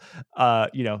going up,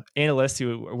 analysts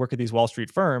who work at these Wall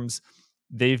Street firms,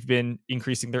 they've been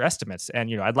increasing their estimates. And,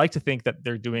 I'd like to think that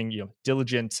they're doing,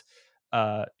 diligent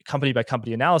company by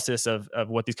company analysis of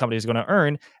what these companies are going to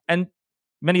earn. And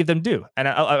many of them do. And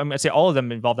I'm going to say all of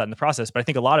them involve that in the process. But I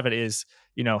think a lot of it is,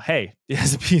 hey, the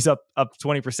S&P's up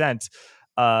 20%.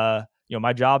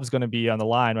 My job is going to be on the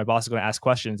line. My boss is going to ask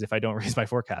questions if I don't raise my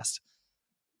forecast.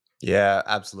 Yeah,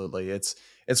 absolutely. It's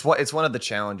one of the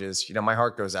challenges. My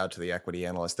heart goes out to the equity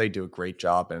analysts. They do a great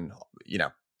job, and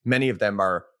many of them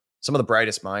are some of the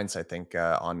brightest minds. I think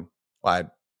they're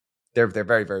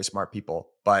very, very smart people.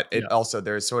 But it also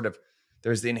there's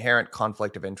the inherent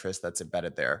conflict of interest that's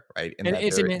embedded there, right? And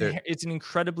it's an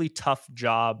incredibly tough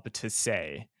job to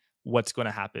say what's going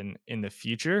to happen in the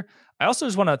future. I also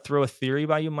just want to throw a theory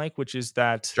by you, Mike, which is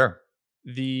that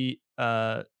the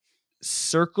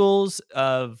circles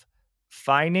of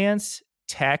finance,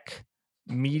 tech,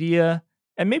 media,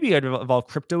 and maybe I'd involve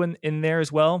crypto in there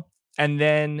as well, and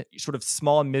then sort of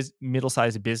small and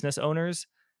middle-sized business owners,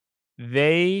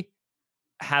 they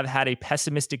have had a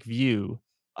pessimistic view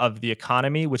of the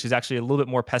economy, which is actually a little bit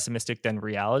more pessimistic than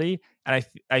reality. And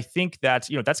I think that,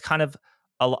 that's kind of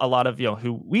a lot of,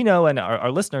 who we know and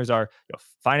our listeners are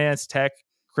finance, tech,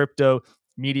 crypto,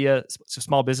 media, so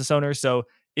small business owners. So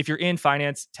if you're in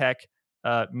finance, tech,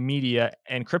 media,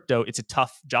 and crypto, it's a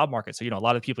tough job market. So, a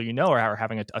lot of people are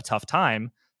having a tough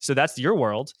time. So that's your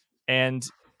world. And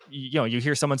you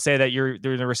hear someone say that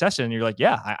they're in a recession, and you're like,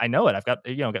 yeah, I know it. I've got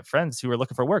got friends who are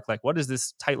looking for work. Like, what is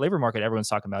this tight labor market everyone's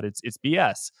talking about? It's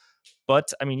BS.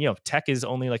 But I mean, tech is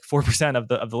only like 4% of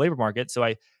the labor market. So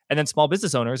and then small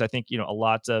business owners, I think a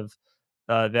lot of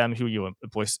them who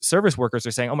employ service workers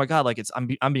are saying, oh my god, like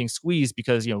I'm being squeezed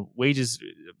because wages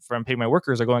from paying my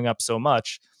workers are going up so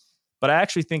much. But I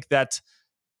actually think that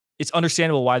it's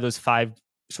understandable why those 5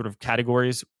 sort of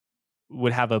categories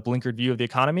would have a blinkered view of the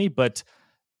economy, but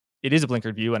it is a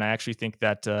blinkered view, and I actually think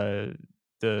that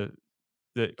the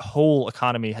whole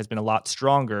economy has been a lot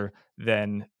stronger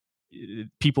than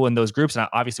people in those groups, and I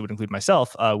obviously would include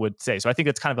myself, would say. So I think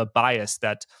it's kind of a bias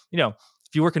that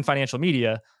if you work in financial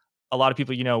media, a lot of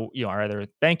people are either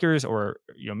bankers or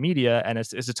media, and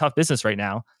it's a tough business right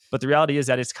now. But the reality is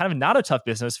that it's kind of not a tough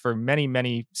business for many,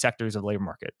 many sectors of the labor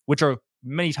market, which are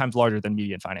many times larger than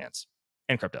media and finance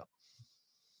and crypto.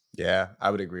 Yeah,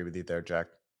 I would agree with you there, Jack.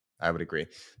 I would agree.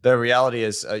 The reality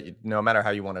is, no matter how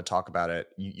you want to talk about it,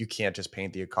 you can't just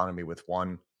paint the economy with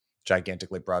one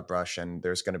gigantically broad brush. And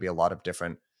there's going to be a lot of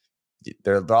different,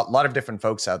 there are a lot of different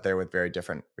folks out there with very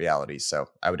different realities. So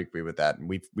I would agree with that. And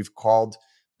we've called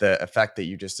the effect that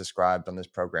you just described on this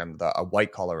program a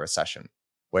white collar recession,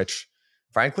 which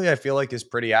frankly I feel like is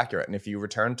pretty accurate. And if you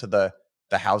return to the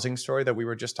housing story that we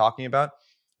were just talking about,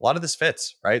 a lot of this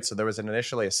fits, right? So there was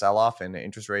initially a sell off in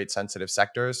interest rate sensitive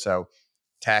sectors. So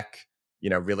tech,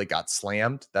 really got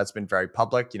slammed. That's been very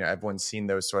public. Everyone's seen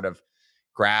those sort of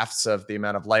graphs of the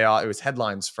amount of layoff. It was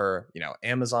headlines for,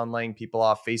 Amazon laying people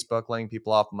off, Facebook laying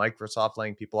people off, Microsoft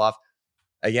laying people off.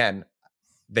 Again,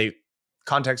 they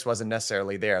context wasn't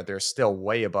necessarily there. They're still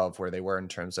way above where they were in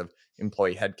terms of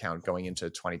employee headcount going into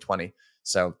 2020.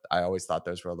 So I always thought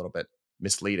those were a little bit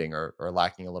misleading or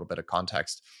lacking a little bit of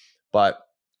context. But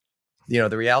the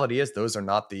reality is those are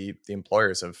not the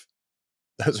employers of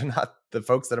those are not the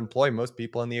folks that employ most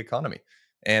people in the economy.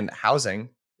 And housing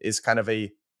is kind of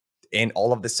and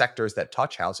all of the sectors that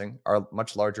touch housing are a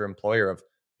much larger employer of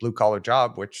blue collar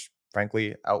job, which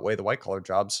frankly outweigh the white collar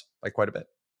jobs by quite a bit.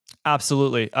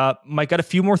 Absolutely. Mike, got a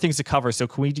few more things to cover. So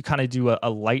can we kind of do a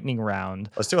lightning round?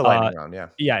 Let's do a lightning round. Yeah.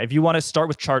 Yeah. If you want to start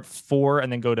with chart 4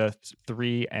 and then go to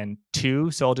 3 and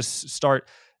 2. So I'll just start.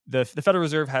 The Federal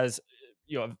Reserve has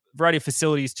a variety of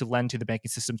facilities to lend to the banking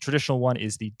system. Traditional one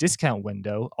is the discount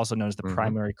window, also known as the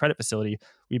primary credit facility.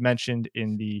 We mentioned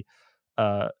in the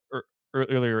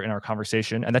earlier in our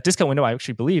conversation, and that discount window, I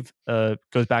actually believe,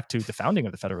 goes back to the founding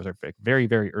of the Federal Reserve Bank, very,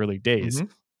 very early days.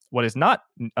 What is not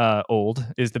old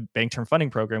is the Bank Term Funding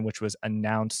Program, which was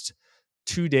announced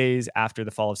 2 days after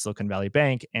the fall of Silicon Valley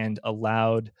Bank and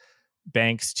allowed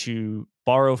banks to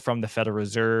borrow from the Federal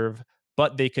Reserve,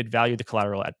 but they could value the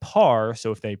collateral at par.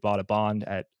 So if they bought a bond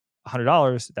at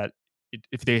 $100,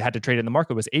 if they had to trade it in the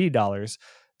market was $80,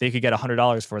 they could get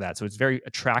 $100 for that. So it's very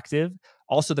attractive.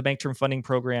 Also, the Bank Term Funding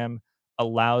Program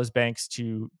allows banks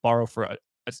to borrow for,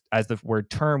 as the word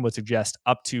term would suggest,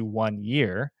 up to 1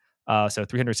 year. So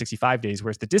 365 days,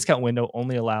 whereas the discount window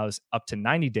only allows up to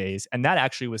 90 days. And that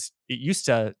actually it used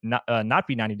to not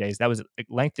be 90 days. That was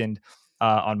lengthened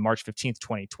on March 15th,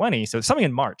 2020. So something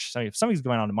in March. So if something's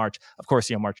going on in March, of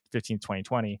course, March 15th,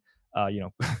 2020,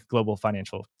 global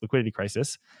financial liquidity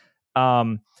crisis.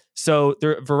 So there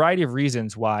are a variety of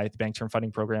reasons why the Bank Term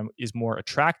Funding Program is more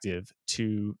attractive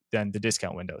than the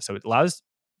discount window. So it allows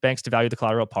banks to value the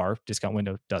collateral at par. Discount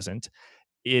window doesn't.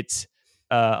 It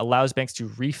allows banks to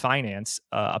refinance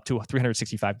up to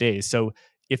 365 days. So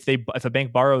if a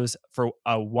bank borrows for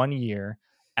 1 year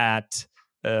at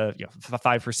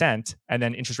 5%, and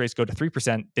then interest rates go to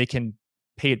 3%, they can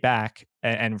pay it back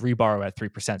and reborrow at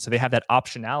 3%. So they have that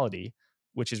optionality,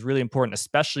 which is really important,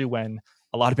 especially when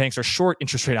a lot of banks are short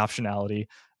interest rate optionality.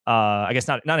 I guess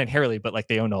not inherently, but like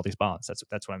they own all these bonds.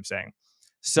 That's what I'm saying.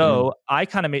 So I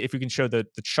kind of made, if we can show the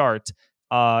chart,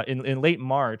 in late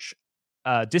March,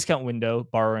 discount window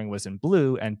borrowing was in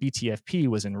blue and BTFP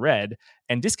was in red.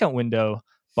 And discount window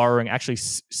borrowing actually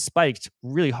spiked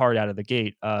really hard out of the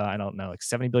gate. I don't know, like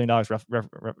 $70 billion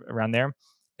around there.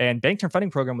 And Bank Term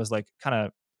Funding Program was like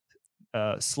kind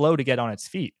of slow to get on its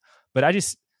feet. But I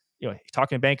just,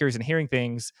 talking to bankers and hearing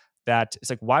things that it's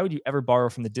like, why would you ever borrow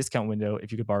from the discount window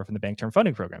if you could borrow from the Bank Term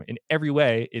Funding Program? In every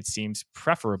way, it seems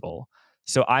preferable.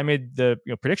 So I made the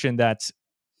prediction that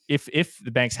if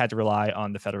the banks had to rely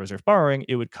on the Federal Reserve borrowing,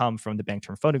 it would come from the Bank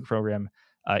Term Funding Program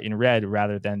in red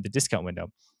rather than the discount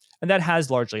window. And that has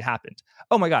largely happened.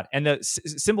 Oh my God. And the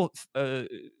symbol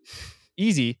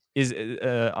easy is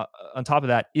on top of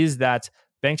that is that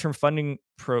Bank Term Funding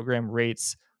Program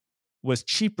rates was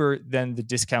cheaper than the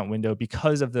discount window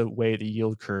because of the way the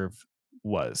yield curve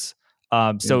was.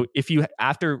 So if you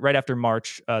right after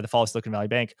March, the fall of Silicon Valley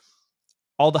Bank,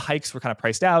 all the hikes were kind of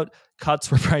priced out,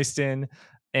 cuts were priced in,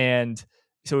 and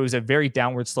so it was a very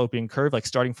downward sloping curve, like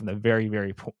starting from the very,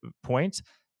 very point.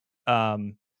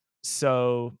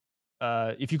 So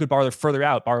if you could borrow further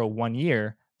out, borrow 1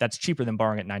 year, that's cheaper than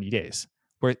borrowing at 90 days.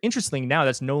 Whereas interestingly, now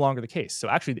that's no longer the case. So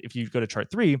actually, if you go to chart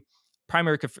 3,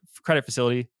 primary credit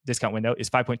facility discount window is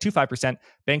 5.25%.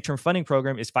 Bank Term Funding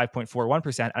Program is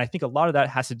 5.41%. And I think a lot of that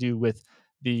has to do with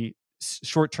the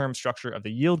short-term structure of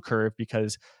the yield curve,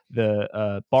 because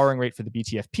the borrowing rate for the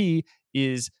BTFP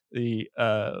is the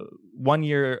 1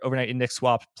 year overnight index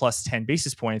swap plus 10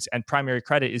 basis points, and primary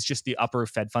credit is just the upper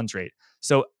Fed funds rate.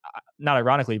 So not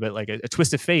ironically, but like a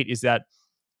twist of fate is that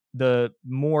the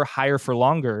more higher for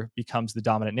longer becomes the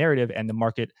dominant narrative, and the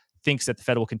market thinks that the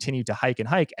Fed will continue to hike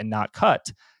and not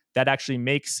cut. That actually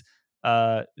makes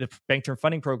the Bank Term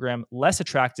Funding Program less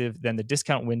attractive than the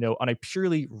discount window on a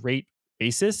purely rate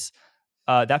basis.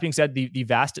 That being said, the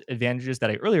vast advantages that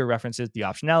I earlier referenced, the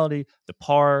optionality, the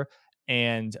par,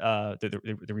 and the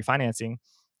refinancing,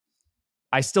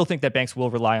 I still think that banks will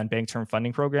rely on bank term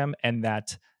funding program, and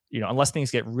that unless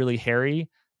things get really hairy,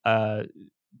 uh,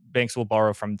 banks will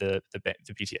borrow from the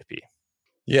PTFP.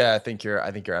 Yeah, I think you're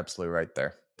absolutely right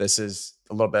there. This is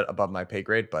a little bit above my pay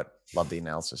grade, but love the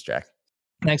analysis, Jack.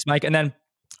 Thanks, Mike. And then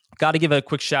got to give a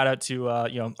quick shout out to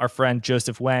our friend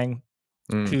Joseph Wang,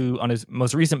 Mm. who on his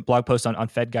most recent blog post on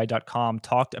fedguy.com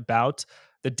talked about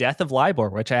the death of LIBOR,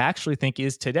 which I actually think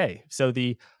is today. So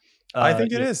the I uh,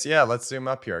 think it you know, is. Yeah, let's zoom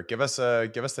up here. Give us the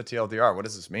TLDR. What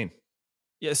does this mean?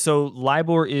 yeah, so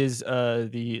LIBOR is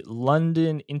the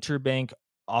London Interbank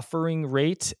Offering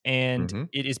Rate, and Hmm.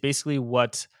 it is basically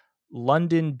what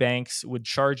London banks would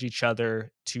charge each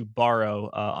other to borrow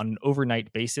on an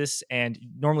overnight basis. And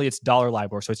normally it's dollar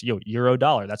LIBOR, so it's euro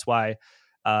dollar. That's why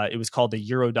it was called the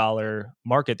euro dollar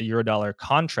market, the euro dollar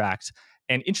contract.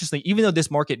 And interestingly, even though this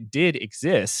market did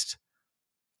exist,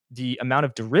 the amount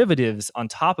of derivatives on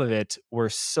top of it were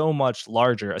so much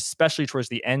larger, especially towards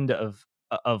the end of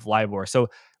LIBOR. So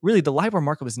really, the LIBOR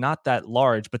market was not that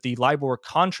large, but the LIBOR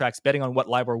contracts betting on what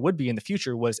LIBOR would be in the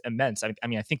future was immense. I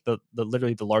mean, I think the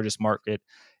literally the largest market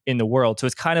in the world. So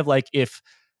it's kind of like if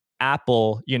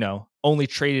Apple, only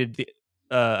traded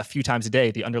a few times a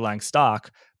day the underlying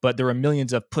stock, but there were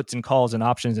millions of puts and calls and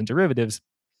options and derivatives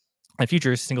and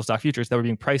futures, single stock futures that were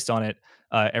being priced on it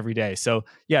every day. So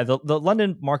yeah, the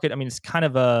London market, I mean, it's kind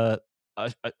of a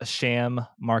sham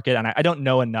market, and I don't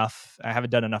know enough. I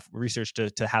haven't done enough research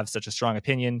to have such a strong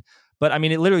opinion. But I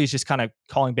mean, it literally is just kind of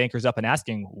calling bankers up and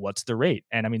asking, "What's the rate?"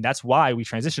 And I mean, that's why we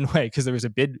transitioned away, because there was a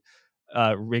bid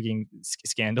rigging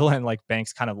scandal, and like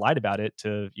banks kind of lied about it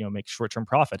to make short term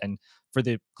profit. And for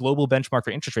the global benchmark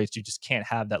for interest rates, you just can't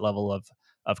have that level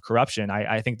of corruption.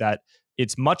 I think that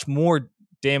it's much more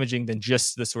damaging than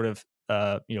just the sort of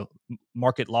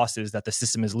market losses that the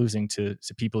system is losing to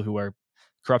people who are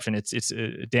corruption. It's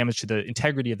damage to the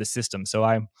integrity of the system. So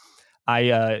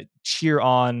I cheer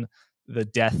on the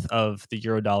death of the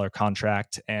Eurodollar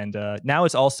contract, and now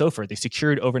it's all SOFR, the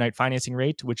secured overnight financing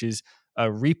rate, which is a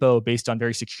repo based on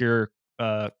very secure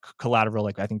collateral,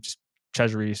 like I think just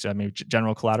treasuries, maybe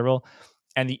general collateral.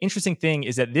 And the interesting thing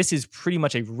is that this is pretty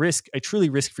much a truly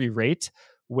risk-free rate,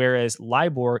 whereas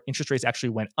LIBOR interest rates actually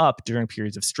went up during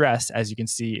periods of stress, as you can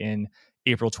see in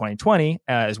April 2020,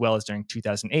 as well as during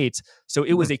 2008. So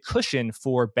it Hmm. was a cushion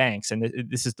for banks, and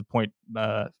this is the point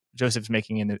Joseph's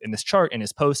making in this chart, in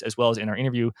his post, as well as in our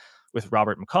interview with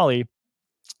Robert McCauley,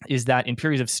 is that in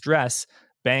periods of stress,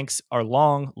 banks are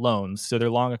long loans. So they're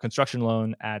long a construction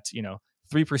loan at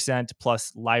 3%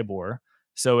 plus LIBOR.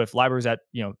 So if LIBOR is at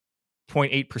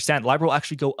 0.8%, LIBOR will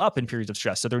actually go up in periods of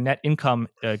stress. So their net income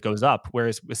goes up.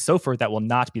 Whereas with SOFR, that will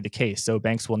not be the case. So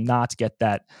banks will not get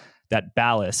that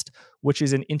ballast, which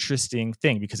is an interesting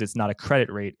thing because it's not a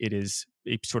credit rate. It is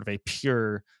a sort of a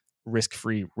pure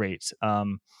risk-free rate.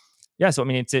 Yeah. So I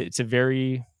mean, it's a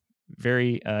very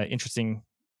very interesting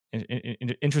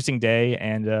day,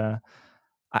 and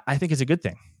I think it's a good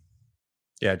thing.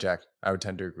 Yeah, Jack, I would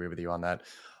tend to agree with you on that.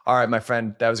 All right, my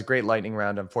friend, that was a great lightning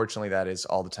round. Unfortunately, that is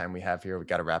all the time we have here. We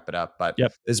got to wrap it up. But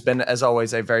Yep. this has been, as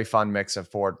always, a very fun mix of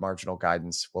forward marginal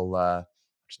guidance. We'll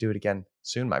just do it again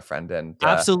soon, my friend. And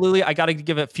Absolutely. I got to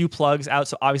give a few plugs out.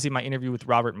 So obviously my interview with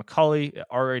Robert McCauley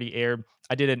already aired.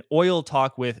 I did an oil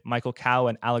talk with Michael Cow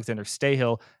and Alexander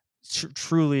Stayhill.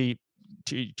 Truly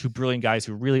two brilliant guys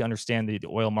who really understand the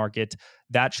oil market.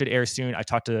 That should air soon. I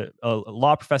talked to a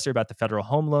law professor about the Federal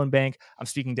Home Loan Bank. I'm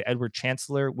speaking to Edward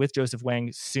Chancellor with Joseph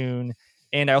Wang soon.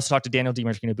 And I also talked to Daniel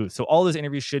DiMartino Booth. So all those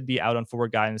interviews should be out on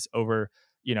Forward Guidance over,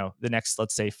 the next,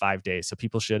 let's say, 5 days. So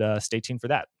people should stay tuned for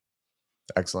that.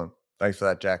 excellent. Thanks for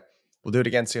that, Jack. We'll do it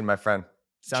again soon, my friend.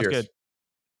 Sounds Cheers. good.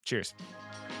 Cheers.